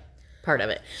just part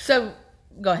of it. So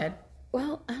go ahead.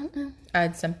 Well, I don't know. I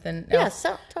had something else. Yeah,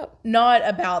 so talk. Not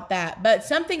about that, but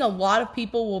something a lot of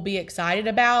people will be excited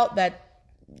about that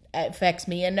affects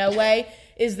me in no way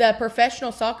is the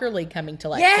professional soccer league coming to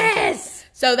Lexington. Yes!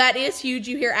 So that is huge.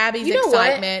 You hear Abby's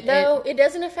excitement. What, though, it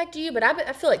doesn't affect you, but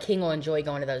I feel like King will enjoy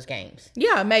going to those games.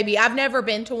 Yeah, maybe. I've never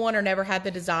been to one or never had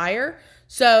the desire,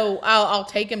 so I'll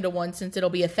take him to one since it'll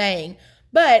be a thing.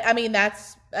 But, I mean,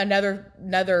 that's another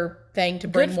thing to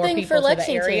bring more people to the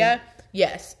area.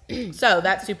 Yes. So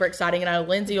that's super exciting, and I know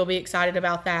Lindsay will be excited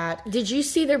about that. Did you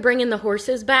see they're bringing the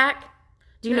horses back?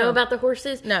 Do you know about the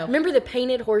horses? No. Remember the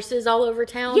painted horses all over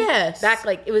town? Yes. Back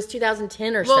it was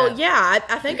 2010 or so. Well, yeah.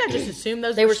 I think I just assumed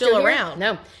those were still around.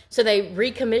 No. So they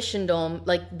recommissioned them.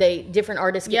 Different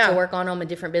artists get to work on them and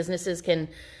different businesses can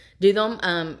do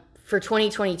them. For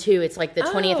 2022, it's the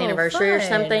 20th anniversary or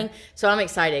something. So I'm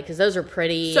excited because those are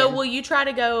pretty. So will you try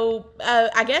to go,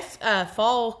 I guess,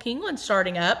 fall Kingland's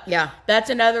starting up. Yeah. That's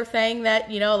another thing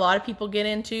that, a lot of people get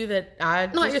into that I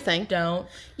not your thing. Don't.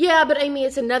 Yeah, but Amy,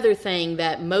 it's another thing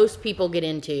that most people get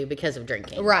into because of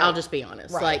drinking. Right. I'll just be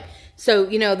honest. Right.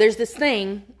 There's this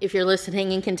thing, if you're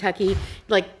listening in Kentucky,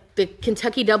 the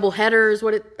Kentucky doubleheader is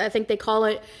what I think they call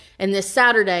it. And this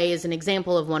Saturday is an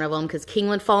example of one of them because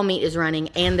Kingland Fall Meet is running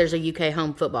and there's a UK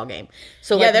home football game.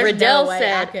 So Riddell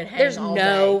said, there's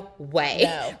no way.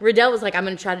 No. Riddell was like, I'm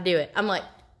going to try to do it. I'm like,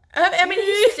 I mean,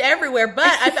 he's everywhere,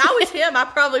 but if I was him, I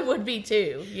probably would be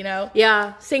too,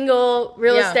 Yeah, single,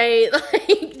 real estate,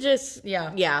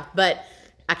 Yeah, but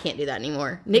I can't do that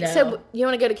anymore. Nick said, you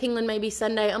want to go to Kingland maybe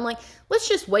Sunday? I'm like, let's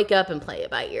just wake up and play it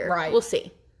by ear. Right. We'll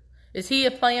see. Is he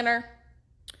a planner?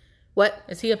 What?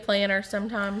 Is he a planner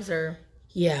sometimes or?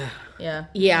 Yeah. Yeah.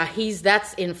 Yeah,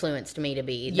 that's influenced me to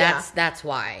be. That's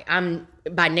why. I'm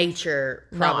by nature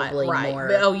probably more.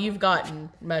 But, you've gotten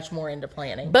much more into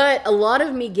planning. But a lot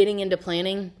of me getting into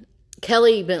planning,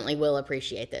 Kelly Bentley will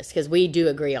appreciate this because we do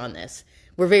agree on this.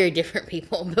 We're very different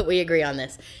people, but we agree on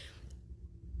this.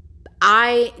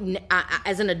 I,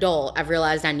 as an adult, I've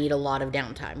realized I need a lot of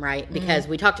downtime, right? Because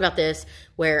we talked about this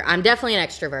where I'm definitely an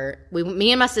extrovert.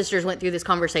 Me and my sisters went through this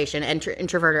conversation,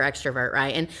 introvert or extrovert,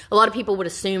 right? And a lot of people would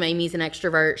assume Amy's an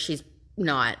extrovert. She's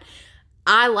not.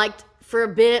 For a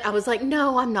bit, I was like,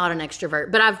 no, I'm not an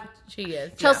extrovert. But she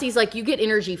is. Chelsea's like, you get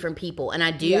energy from people. And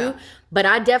I do. But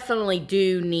I definitely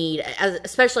do need,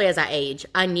 especially as I age,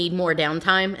 I need more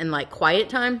downtime and quiet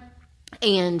time.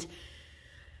 And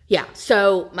yeah,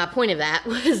 so my point of that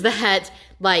was that,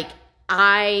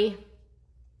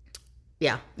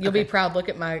 You'll be proud. Look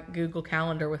at my Google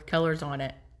Calendar with colors on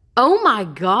it. Oh my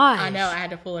gosh. I know, I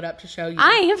had to pull it up to show you.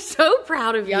 I am so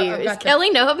proud of you. Does Kelly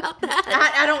know about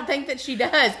that? I don't think that she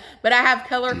does, but I have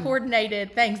color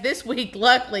coordinated things. This week,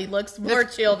 luckily, looks more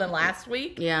chill than last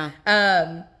week. Yeah.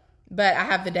 But I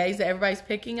have the days that everybody's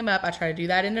picking them up. I try to do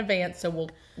that in advance, so we'll,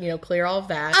 clear all of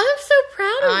that. I'm so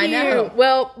proud of you. I know.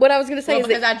 Well, what I was going to say is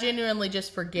because I genuinely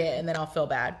just forget, and then I'll feel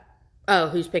bad. Oh,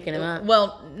 who's picking them up?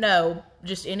 Well, no,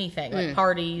 just anything,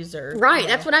 parties or... Right,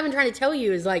 that's what I've been trying to tell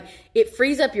you is, it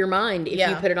frees up your mind if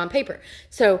you put it on paper.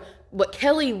 So, what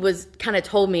Kelly was kind of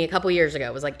told me a couple years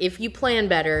ago was, if you plan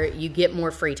better, you get more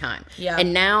free time. Yeah.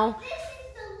 And now... This is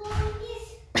the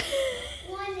longest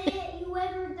one that you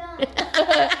ever done.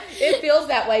 It feels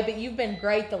that way, but you've been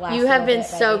great the last. You have been bit,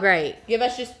 so baby. great. Give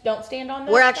us don't stand on.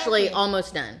 We're actually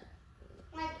almost done.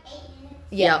 Like 8 minutes.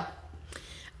 Yeah.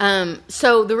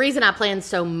 So the reason I planned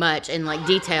so much and like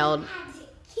detailed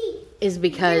is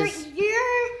because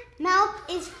your mouth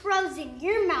is frozen.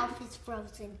 Your mouth is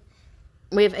frozen.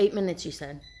 we have 8 minutes. You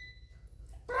said.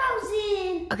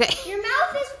 Frozen. Okay. Your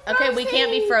mouth is frozen. Okay, we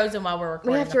can't be frozen while we're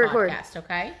recording. We have to the record. podcast.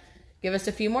 Okay, give us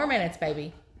a few more minutes,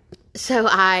 baby. So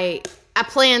I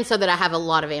plan so that I have a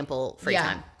lot of ample free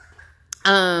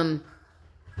time.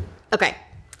 Okay.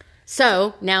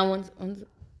 So now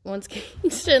once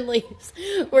Kingston leaves,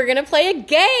 we're gonna play a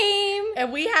game.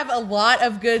 And we have a lot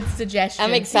of good suggestions.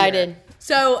 I'm excited. Here.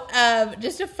 So,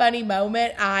 just a funny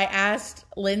moment. I asked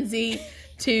Lindsay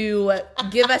to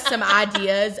give us some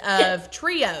ideas of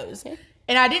trios.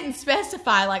 And I didn't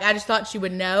specify, like, I just thought she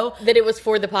would know. That it was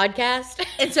for the podcast.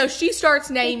 And so she starts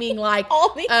naming, like,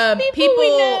 All these people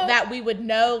we know. that we would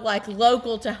know, like,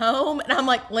 local to home. And I'm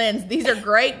like, Linz, these are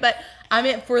great, but I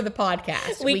meant for the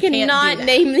podcast. We can't cannot do that.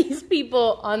 name these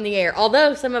people on the air.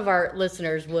 Although some of our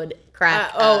listeners would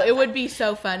crack up. It would be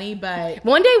so funny, but...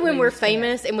 One day when we're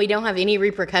famous and we don't have any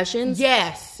repercussions,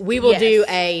 Yes. we will yes. do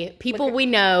a people we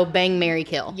know bang, marry,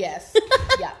 kill. Yes.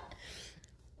 Yeah.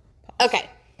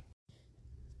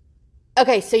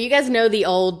 Okay, so you guys know the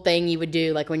old thing you would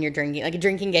do like when you're drinking, like a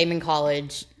drinking game in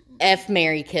college, F,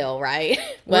 marry, kill, right?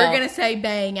 We're going to say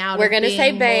bang out We're of going to say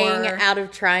being bang more- out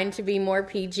of trying to be more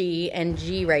PG and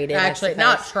G rated. Actually,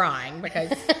 not trying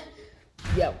because...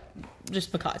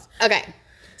 just because. Okay.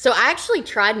 So I actually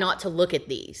tried not to look at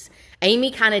these.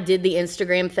 Amy kind of did the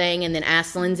Instagram thing and then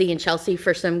asked Lindsay and Chelsea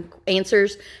for some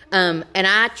answers. And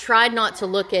I tried not to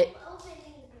look at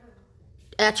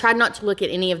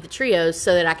any of the trios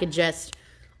so that I could just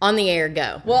on the air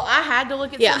go. Well, I had to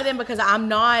look at some of them because I'm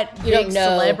not a don't big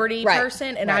know. celebrity Right.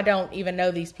 person and I don't even know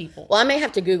these people. Well, I may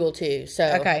have to Google too.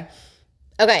 So Okay.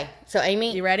 So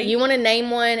Amy, You ready? You want to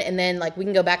name one and then like we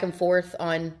can go back and forth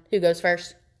on who goes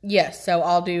first, Yes, so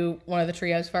I'll do one of the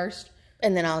trios first.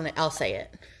 and then I'll say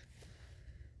it.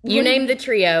 You name the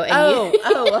trio. And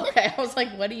Okay. I was like,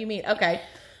 what do you mean? Okay.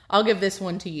 I'll give this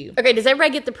one to you. Okay, does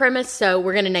everybody get the premise? So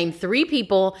we're going to name 3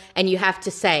 people, and you have to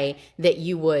say that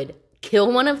you would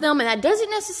kill one of them, and that doesn't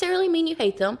necessarily mean you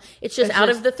hate them. It's just out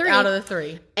of the 3. Out of the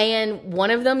 3. And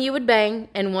one of them you would bang,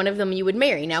 and one of them you would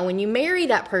marry. Now, when you marry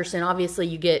that person, obviously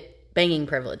you get banging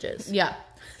privileges. Yeah.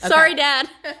 Okay. Sorry, Dad.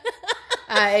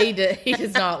 He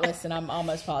does not listen. I'm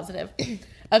almost positive.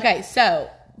 Okay, so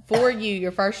for you,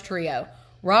 your first trio: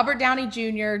 Robert Downey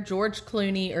Jr., George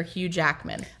Clooney, or Hugh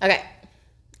Jackman. Okay.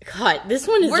 God, this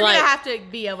one is We're like... gonna have to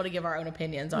be able to give our own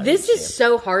opinions on This each is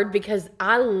so hard because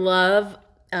I love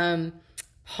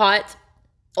hot,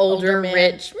 older, men.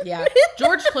 rich. Yeah,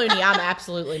 George Clooney, I'm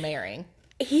absolutely marrying.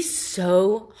 He's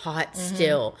so hot Mm-hmm.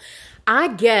 still. I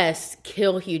guess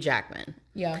kill Hugh Jackman.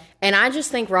 Yeah. And I just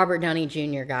think Robert Downey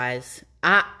Jr., guys.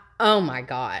 Oh my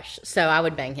gosh. So I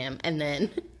would bang him. And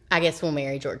then I guess we'll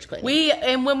marry George Clooney.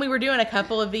 And when we were doing a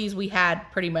couple of these, we had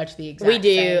pretty much the exact We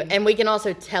do. same And we can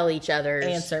also tell each other's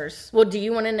answers. Well, do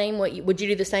you want to name would you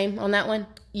do the same on that one?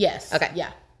 Yes. Okay.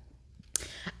 Yeah.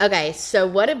 Okay. So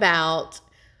what about,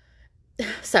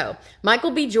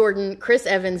 Michael B. Jordan, Chris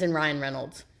Evans, and Ryan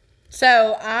Reynolds.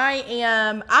 So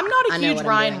I'm not a I know huge what I'm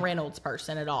Ryan doing. Reynolds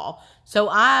person at all. So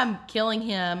I'm killing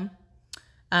him,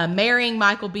 marrying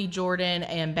Michael B. Jordan,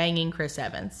 and banging Chris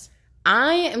Evans.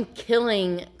 I am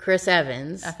killing Chris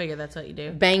Evans, I figure that's what you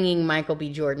do. banging Michael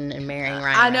B. Jordan, and marrying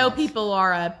Ryan I know Reynolds. people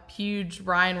are a huge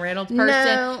Ryan Reynolds person.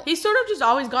 No. He's sort of just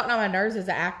always gotten on my nerves as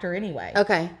an actor anyway.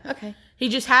 Okay. He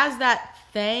just has that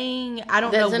thing. I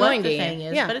don't know That's what annoying the to you. thing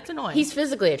is, Yeah. but it's annoying. He's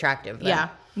physically attractive, though. Yeah.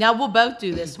 Now we'll both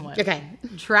do this one. Okay.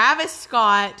 Travis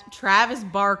Scott, Travis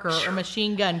Barker, or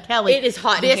Machine Gun Kelly. It is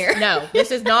hot in here. No, this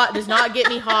does not get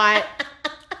me hot.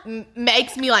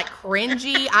 Makes me like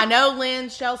cringy. I know, Lynn,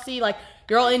 Chelsea, like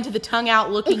you're all into the tongue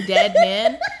out looking dead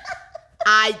men.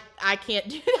 I can't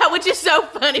do that, which is so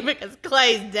funny because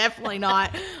Clay's definitely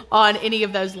not on any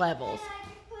of those levels.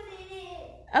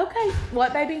 Okay,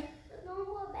 what, baby?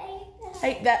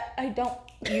 Hey, don't.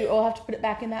 You'll have to put it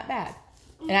back in that bag.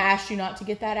 And I asked you not to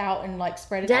get that out and like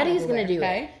spread it out Daddy's everywhere, gonna do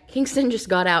okay? it. Kingston just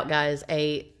got out, guys,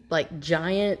 a like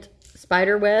giant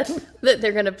spider web that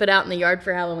they're gonna put out in the yard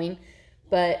for Halloween.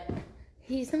 But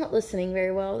he's not listening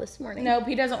very well this morning. Nope,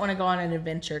 he doesn't want to go on an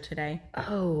adventure today.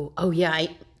 Oh yeah.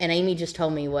 And Amy just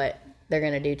told me what they're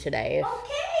gonna do today. Okay,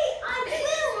 I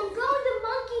will. I'm going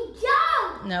to Monkey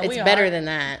Joe. No, It's we better are. than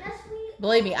that. That's sweet.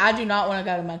 Believe me, I do not want to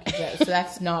go to Monkey Joe, so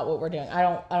that's not what we're doing. I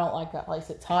don't like that place.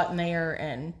 It's hot in there,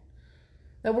 and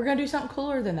but we're gonna do something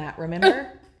cooler than that.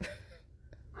 Remember?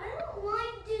 I don't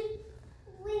like to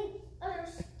wait.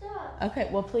 Okay,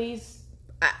 well, please.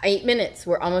 8 minutes.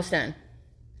 We're almost done.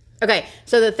 Okay,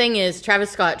 so the thing is,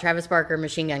 Travis Scott, Travis Barker,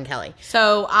 Machine Gun Kelly.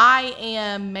 So I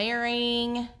am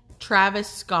marrying Travis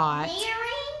Scott.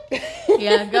 Marrying?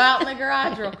 Yeah, go out in the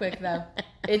garage real quick, though.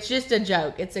 It's just a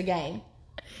joke. It's a game.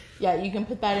 Yeah, you can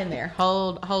put that in there.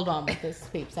 Hold on with this,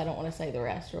 peeps. I don't want to say the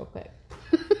rest real quick.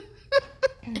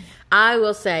 I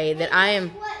will say that I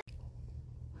am...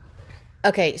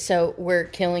 Okay, so we're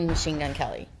killing Machine Gun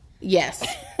Kelly. Yes.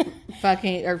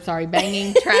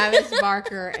 Banging Travis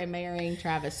Barker and marrying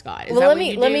Travis Scott. Is Well, that let what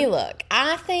you me do? look.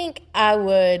 I think I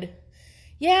would...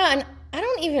 Yeah, and I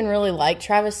don't even really like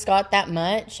Travis Scott that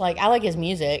much. Like, I like his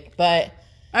music, but...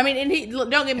 I mean,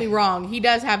 and don't get me wrong. He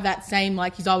does have that same,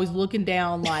 like, he's always looking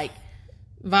down, like,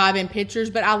 vibe in pictures.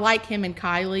 But I like him and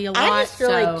Kylie a lot. I just feel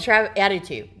like I do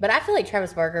too. But I feel like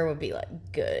Travis Barker would be, like,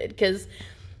 good. Because,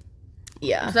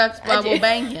 yeah. So that's why we'll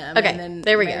bang him. Okay, and then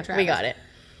there we marry go. Travis. We got it.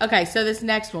 Okay, so this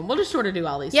next one. We'll just sort of do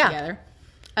all these together.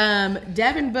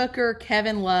 Devin Booker,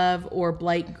 Kevin Love, or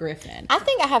Blake Griffin. I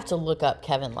think I have to look up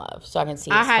Kevin Love so I can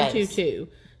see his I had face. to, too.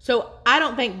 So I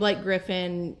don't think Blake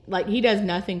Griffin, like, he does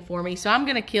nothing for me. So I'm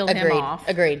going to kill him off.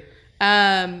 Agreed.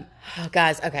 Oh,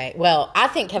 guys, okay. Well, I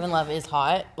think Kevin Love is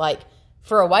hot. Like,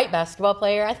 for a white basketball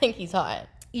player, I think he's hot.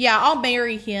 Yeah, I'll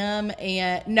marry him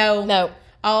and... No.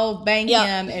 I'll bang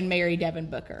him and marry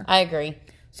Devin Booker. I agree.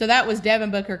 So that was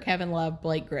Devin Booker, Kevin Love,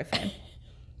 Blake Griffin.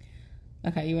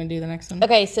 Okay, you want to do the next one?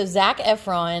 Okay, so Zac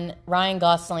Efron, Ryan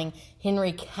Gosling,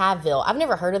 Henry Cavill. I've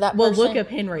never heard of that Well, person. look up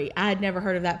Henry. I had never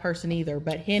heard of that person either,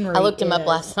 but Henry. I looked him up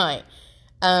last night.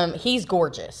 He's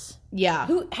gorgeous. Yeah.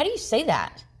 How do you say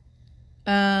that?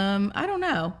 I don't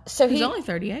know. So he's only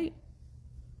 38.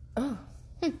 Zac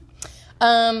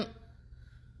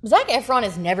Efron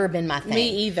has never been my thing. Me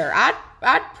either.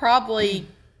 I'd probably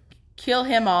kill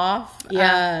him off.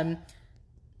 Yeah.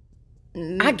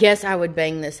 I guess I would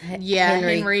bang this.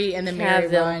 Henry and then marry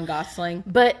Cavill. Ryan Gosling.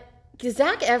 But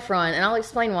Zac Efron, and I'll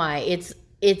explain why. It's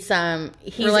he's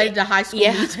related to High School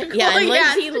Musical. Yeah, and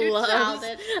Yeah, Lindsay it's loves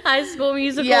childhood. High School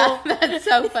Musical. Yeah, that's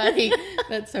so funny.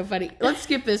 That's so funny. Let's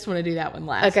skip this one and do that one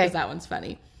last Okay. because that one's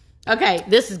funny. Okay,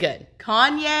 This is good.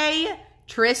 Kanye,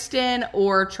 Tristan,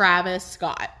 or Travis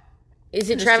Scott? Is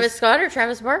it Travis Scott or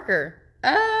Travis Barker?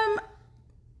 I'm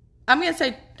gonna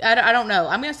say I don't know.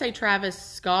 I'm gonna say Travis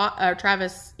Scott or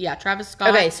Travis Scott.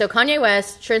 Okay, so Kanye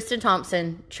West, Tristan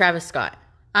Thompson, Travis Scott.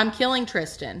 I'm killing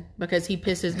Tristan because he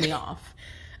pisses me off.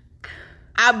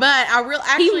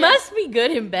 Actually, He must be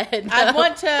good in bed. I though.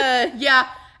 want to. Yeah,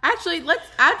 actually,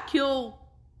 I'd kill.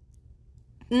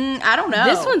 I don't know.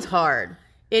 This one's hard.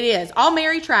 It is. I'll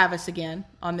marry Travis again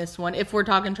on this one if we're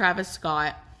talking Travis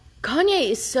Scott. Kanye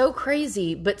is so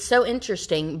crazy, but so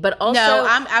interesting. But also, No,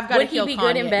 I've got to would kill he be Kanye.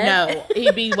 good in bed? No,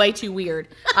 he'd be way too weird.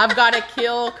 I've got to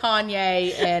kill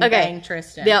Kanye and bang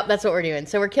Tristan. Yeah, that's what we're doing.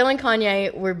 So we're killing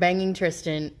Kanye. We're banging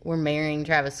Tristan. We're marrying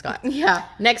Travis Scott. Yeah.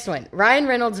 Next one: Ryan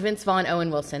Reynolds, Vince Vaughn, Owen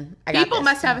Wilson. I got People this.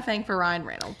 must have a thing for Ryan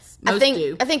Reynolds. Most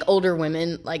do. I think older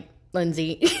women like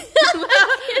Lindsay.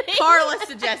 Carla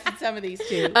suggested some of these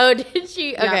too. Oh, did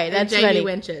she? Yeah, Okay, and that's Jamie funny.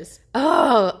 Winches.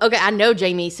 Oh, okay. I know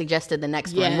Jamie suggested the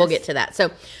next one. Yes. We'll get to that.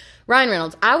 So, Ryan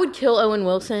Reynolds. I would kill Owen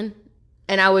Wilson,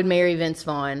 and I would marry Vince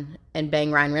Vaughn and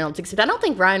bang Ryan Reynolds. Except I don't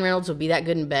think Ryan Reynolds would be that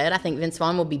good in bed. I think Vince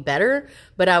Vaughn will be better,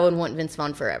 but I would want Vince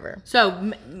Vaughn forever.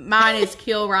 So mine is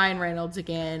kill Ryan Reynolds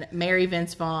again, marry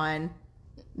Vince Vaughn,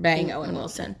 bang Owen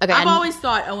Wilson. Okay, I've always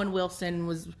thought Owen Wilson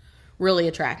was really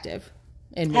attractive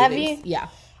in movies. Have you? Yeah.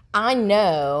 I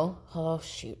know. Oh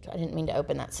shoot! I didn't mean to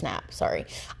open that snap. Sorry.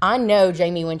 I know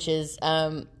Jamie Winches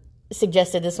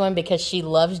suggested this one because she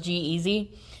loves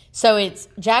G-Eazy. So it's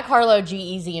Jack Harlow,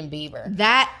 G-Eazy, and Bieber.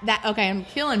 Okay, I'm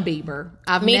killing Bieber.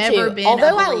 I've Me never too. been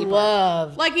Although a I believer.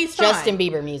 love Like, he's Justin fine.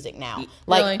 Bieber music now.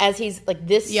 Like Really? as he's like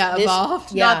this. Yeah, this,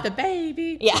 evolved. Yeah. Not the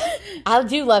baby. Yeah, I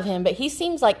do love him, but he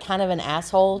seems like kind of an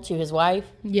asshole to his wife.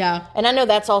 Yeah. And I know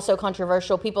that's also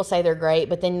controversial. People say they're great,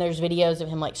 but then there's videos of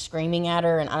him like screaming at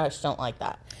her, and I just don't like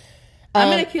that. I'm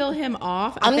going to kill him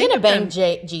off. I'm gonna bang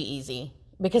G-Eazy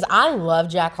because I love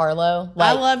Jack Harlow.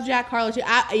 I love Jack Harlow too.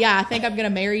 I think I'm going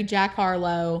to marry Jack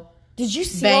Harlow. Did you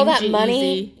see Bang all that G-Eazy.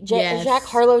 money Yes. Jack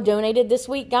Harlow donated this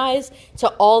week, guys, to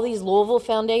all these Louisville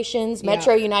foundations,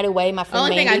 Metro United Way, my The friend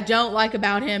only thing I Mandy. don't like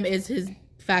about him is his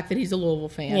fact that he's a Louisville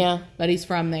fan. Yeah. But he's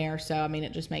from there, so I mean,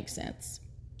 it just makes sense.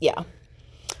 Yeah.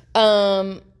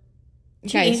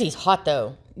 G-Eazy's hot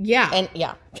though. Yeah. And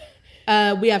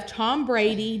yeah. We have Tom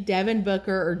Brady, Devin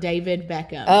Booker, or David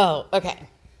Beckham. Oh, okay.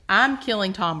 I'm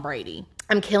killing Tom Brady.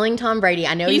 I'm killing Tom Brady.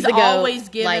 I know He's he's the GOAT. always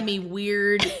giving Like, me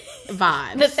weird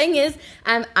vibes. The thing is,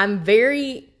 I'm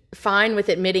very fine with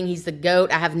admitting he's the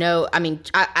GOAT. I have no, I mean,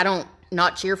 I don't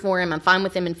not cheer for him. I'm fine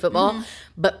with him in football.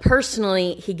 But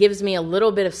personally, he gives me a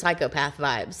little bit of psychopath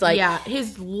vibes. Like, yeah,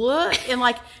 his look and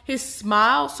like his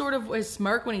smile, sort of his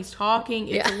smirk when he's talking,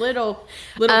 it's a little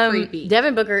creepy.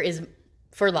 Devin Booker is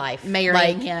for life.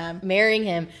 Marrying him.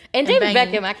 And David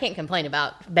Beckham, I can't complain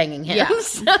about banging him. Yeah.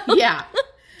 So. Yeah.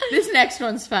 This next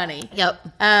one's funny.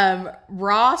 Yep.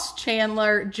 Ross,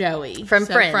 Chandler, Joey. From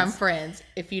Friends. From Friends,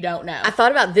 if you don't know. I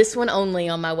thought about this one only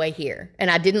on my way here,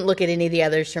 and I didn't look at any of the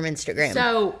others from Instagram.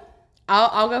 So,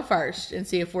 I'll go first and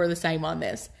see if we're the same on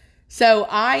this. So,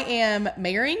 I am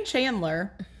marrying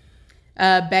Chandler,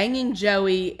 banging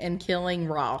Joey, and killing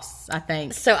Ross, I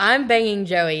think. So I'm banging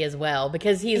Joey as well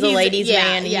because he's a ladies'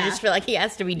 man, and you just feel like he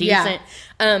has to be decent.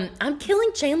 I'm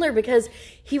killing Chandler because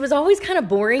he was always kind of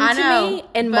boring to me,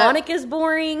 and Monica's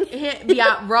boring.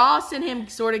 Yeah, Ross and him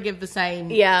sort of give the same.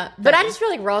 Yeah, but I just feel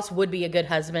like Ross would be a good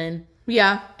husband.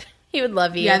 Yeah. He would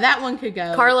love you. Yeah, that one could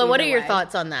go. Carla, what are your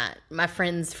thoughts on that? My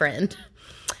friend's friend.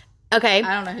 Okay.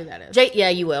 I don't know who that is. Yeah,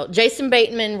 you will. Jason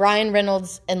Bateman, Ryan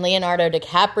Reynolds, and Leonardo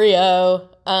DiCaprio,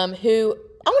 who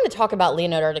I want to talk about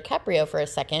Leonardo DiCaprio for a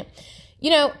second.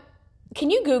 You know, can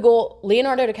you Google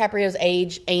Leonardo DiCaprio's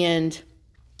age and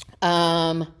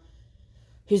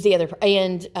who's the other?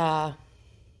 And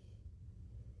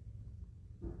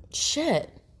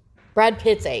Brad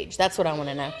Pitt's age. That's what I want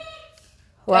to know.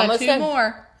 We're almost two done.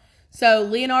 more. So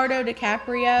Leonardo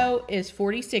DiCaprio is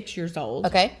 46 years old.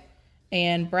 Okay.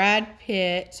 And Brad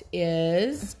Pitt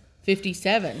is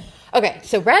 57. Okay,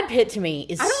 so Brad Pitt to me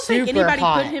is super hot. I don't think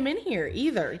anybody put him in here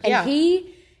either. And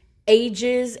he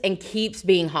ages and keeps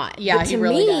being hot. Yeah, but he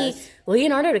really does.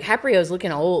 Leonardo DiCaprio is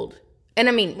looking old. And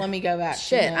I mean, let me go back.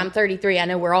 I'm 33. I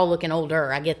know we're all looking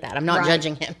older. I get that. I'm not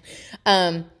judging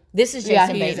him. This is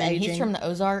Jason Bateman. He's from the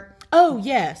Ozark. Oh,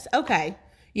 yes. Okay.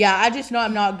 Yeah, I just know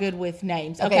I'm not good with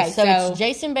names. Okay, so it's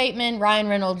Jason Bateman, Ryan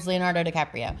Reynolds, Leonardo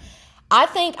DiCaprio. I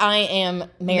think I am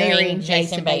marrying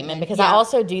Jason Bateman because I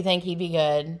also do think he'd be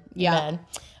good. Yeah.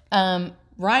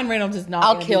 Ryan Reynolds is not.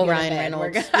 I'll kill Ryan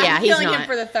Reynolds. I'm he's killing not. him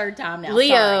for the third time now.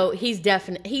 Leo, he's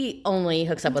definitely, he only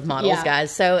hooks up with models,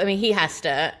 guys. So, I mean, he has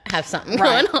to have something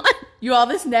going on. You all,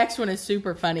 this next one is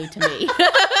super funny to me.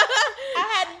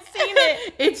 I hadn't seen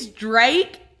it. It's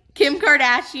Drake, Kim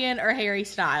Kardashian, or Harry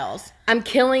Styles. I'm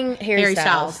killing Harry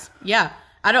Styles. Yeah.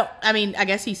 I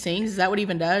guess he sings. Is that what he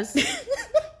even does?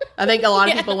 I think a lot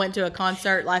of people went to a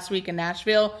concert last week in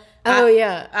Nashville. Oh,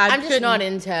 yeah. I'm just not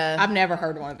into... I've never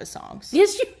heard one of his songs.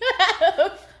 Yes, you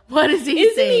have. What does he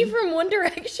Isn't sing? he from One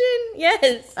Direction?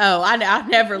 Yes. Oh, I've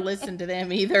never listened to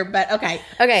them either, but okay.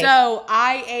 Okay. So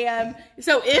I am...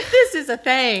 So if this is a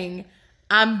thing,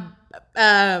 I'm...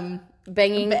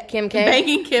 Banging Kim K?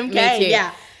 Banging Kim K, Me too.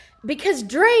 yeah. Because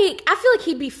Drake, I feel like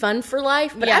he'd be fun for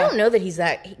life, but I don't know that he's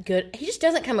that good. He just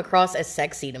doesn't come across as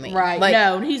sexy to me. Right. Like,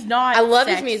 no, he's not. I love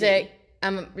his sexy. music.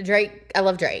 Drake. I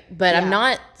love Drake, but I'm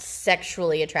not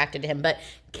sexually attracted to him. But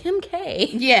Kim K.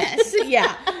 Yes.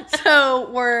 Yeah.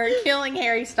 So we're killing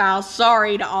Harry Styles.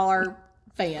 Sorry to all our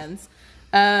fans.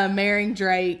 Marrying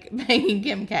Drake, banging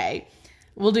Kim K.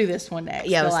 We'll do this one next.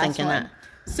 Yeah, I was thinking that.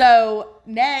 So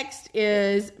next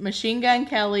is Machine Gun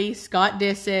Kelly, Scott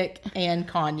Disick, and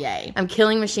Kanye. I'm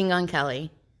killing Machine Gun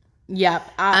Kelly.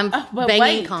 Yep. I'm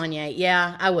banging Kanye.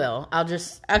 Yeah, I will. I'll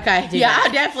just I'm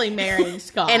definitely marrying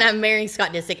Scott. And I'm marrying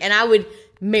Scott Disick. And I would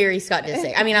marry Scott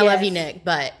Disick. I mean, I love you, Nick,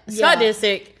 but Scott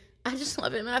Disick, I just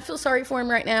love him. And I feel sorry for him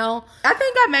right now. I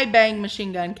think I may bang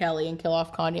Machine Gun Kelly and kill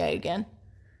off Kanye again.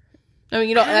 I mean,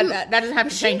 you know, that doesn't have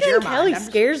to change your mind. Kelly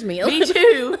scares me. Me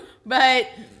too, but...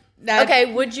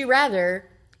 Okay, would you rather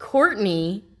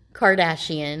Kourtney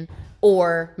Kardashian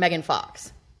or Megan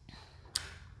Fox?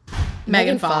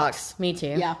 Megan Fox. Me too.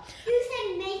 Yeah. You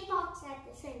said Meg Fox at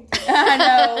the same time. I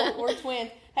know. We're twins.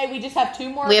 Hey, we just have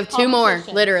two more. We have two more,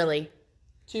 competitions. literally.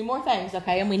 Two more things,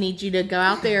 okay? And we need you to go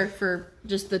out there for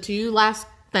just the two last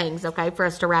things, okay, for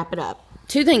us to wrap it up.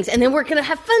 Two things. And then we're going to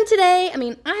have fun today. I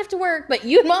mean, I have to work, but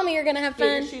you and Mommy are going to have Get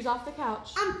your fun. shoes off the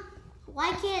couch.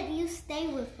 Why can't you stay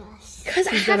with us? Because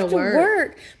I have gotta to work.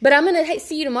 work. But I'm going to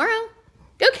see you tomorrow.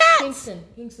 Go Cats!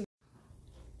 Kingston.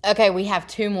 Okay, we have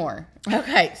two more.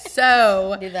 Okay,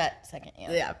 so... Do that second.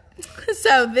 Yeah.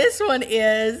 So this one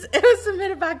it was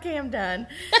submitted by Cam Dunn.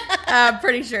 I'm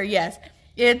pretty sure, yes.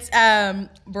 It's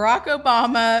Barack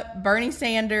Obama, Bernie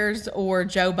Sanders, or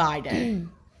Joe Biden.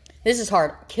 This is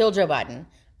hard. Kill Joe Biden.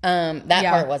 That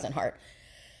part wasn't hard.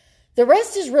 The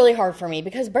rest is really hard for me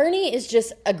because Bernie is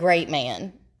just a great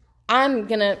man. I'm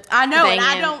gonna. I know, bang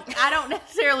and him. I don't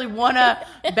necessarily want to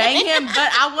bang him,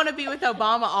 but I want to be with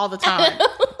Obama all the time.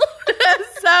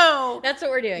 So That's what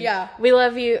we're doing. Yeah. We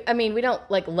love you. I mean, we don't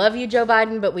love you, Joe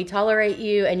Biden, but we tolerate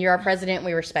you and you're our president and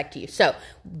we respect you. So,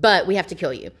 but we have to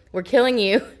kill you. We're killing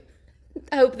you.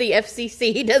 I hope the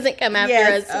FCC doesn't come after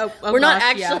Yes. us. Oh, we're not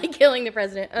gosh, actually killing the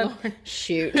president.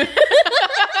 Shoot.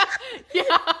 yeah,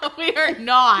 we are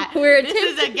not. We're this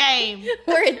is a game.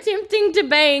 We're attempting to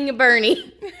bang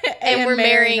Bernie and we're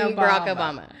marrying Barack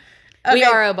Obama. We Okay.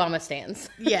 are Obama stans.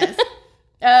 Yes.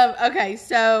 Okay,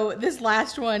 so this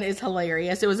last one is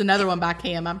hilarious. It was another one by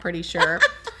Cam, I'm pretty sure.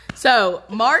 So,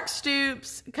 Mark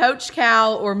Stoops, Coach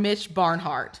Cal, or Mitch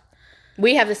Barnhart?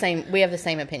 We have the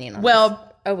same opinion on Well, this.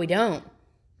 Oh, we don't.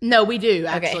 no, we do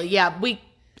actually. Okay.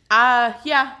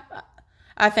 Yeah,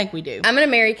 I think we do. I'm going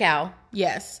to marry Cal.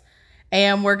 Yes.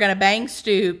 And we're going to bang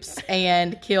Stoops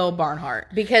and kill Barnhart.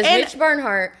 Because And- Mitch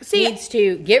Barnhart needs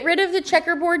to get rid of the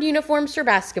checkerboard uniforms for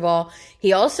basketball.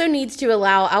 He also needs to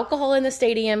allow alcohol in the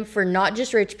stadium for not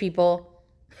just rich people.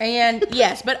 And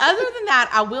yes, but other than that,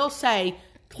 I will say,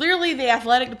 clearly the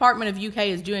athletic department of UK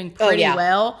is doing pretty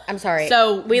well. I'm sorry.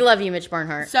 So we love you, Mitch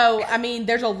Barnhart. So, I mean,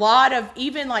 there's a lot of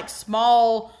even like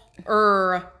small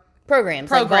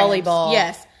Programs like volleyball.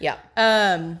 Yes. Yeah.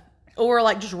 Or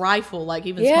like just rifle, like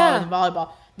even Yeah. smaller than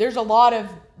volleyball. There's a lot of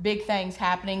big things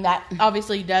happening that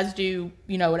obviously does do,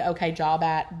 an okay job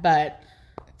at, but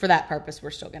for that purpose,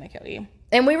 we're still going to kill you.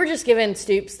 And we were just giving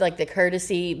Stoops like the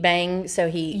courtesy bang so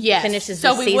he finishes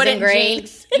so the we season wouldn't great.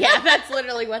 jinx. Yeah, that's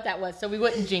literally what that was. So we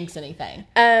wouldn't jinx anything.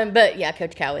 But yeah,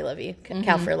 Coach Cal, we love you.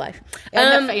 Cal for life.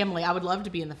 And the family. I would love to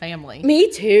be in the family. Me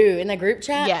too, in the group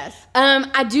chat. Yes.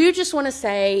 I do just want to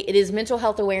say it is Mental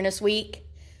Health Awareness Week.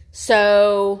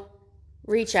 So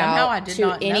reach Somehow I out did to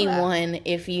not know anyone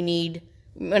if you need,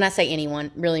 when I say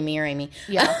anyone, really me or Amy.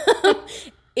 Yeah.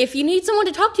 If you need someone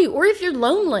to talk to, or if you're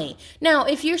lonely. Now,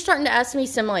 if you're starting to ask me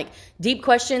some like deep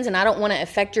questions and I don't want to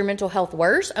affect your mental health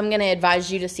worse, I'm going to advise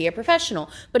you to see a professional.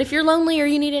 But if you're lonely or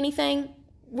you need anything,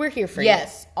 we're here for you.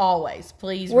 Yes, always.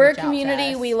 Please We're reach a out to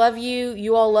community. us. We love you.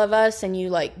 You all love us, and you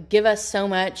like give us so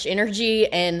much energy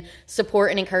and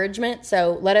support and encouragement.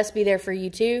 So let us be there for you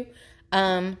too.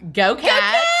 Go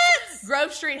Cats!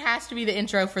 Grove Street has to be the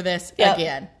intro for this Yep.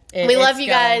 again. We love you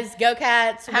guys. Go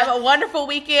Cats. Have a wonderful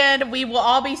weekend. We will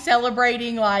all be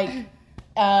celebrating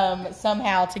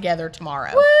somehow together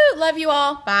tomorrow. Woo! Love you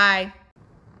all. Bye.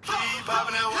 Keep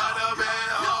popping that water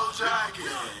band, whole jacket.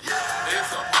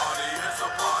 It's a party, it's a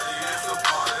party, it's a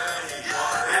party.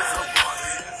 It's a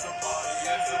party, it's a party,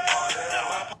 it's a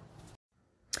party.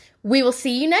 We will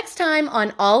see you next time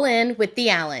on All In with the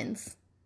Allens.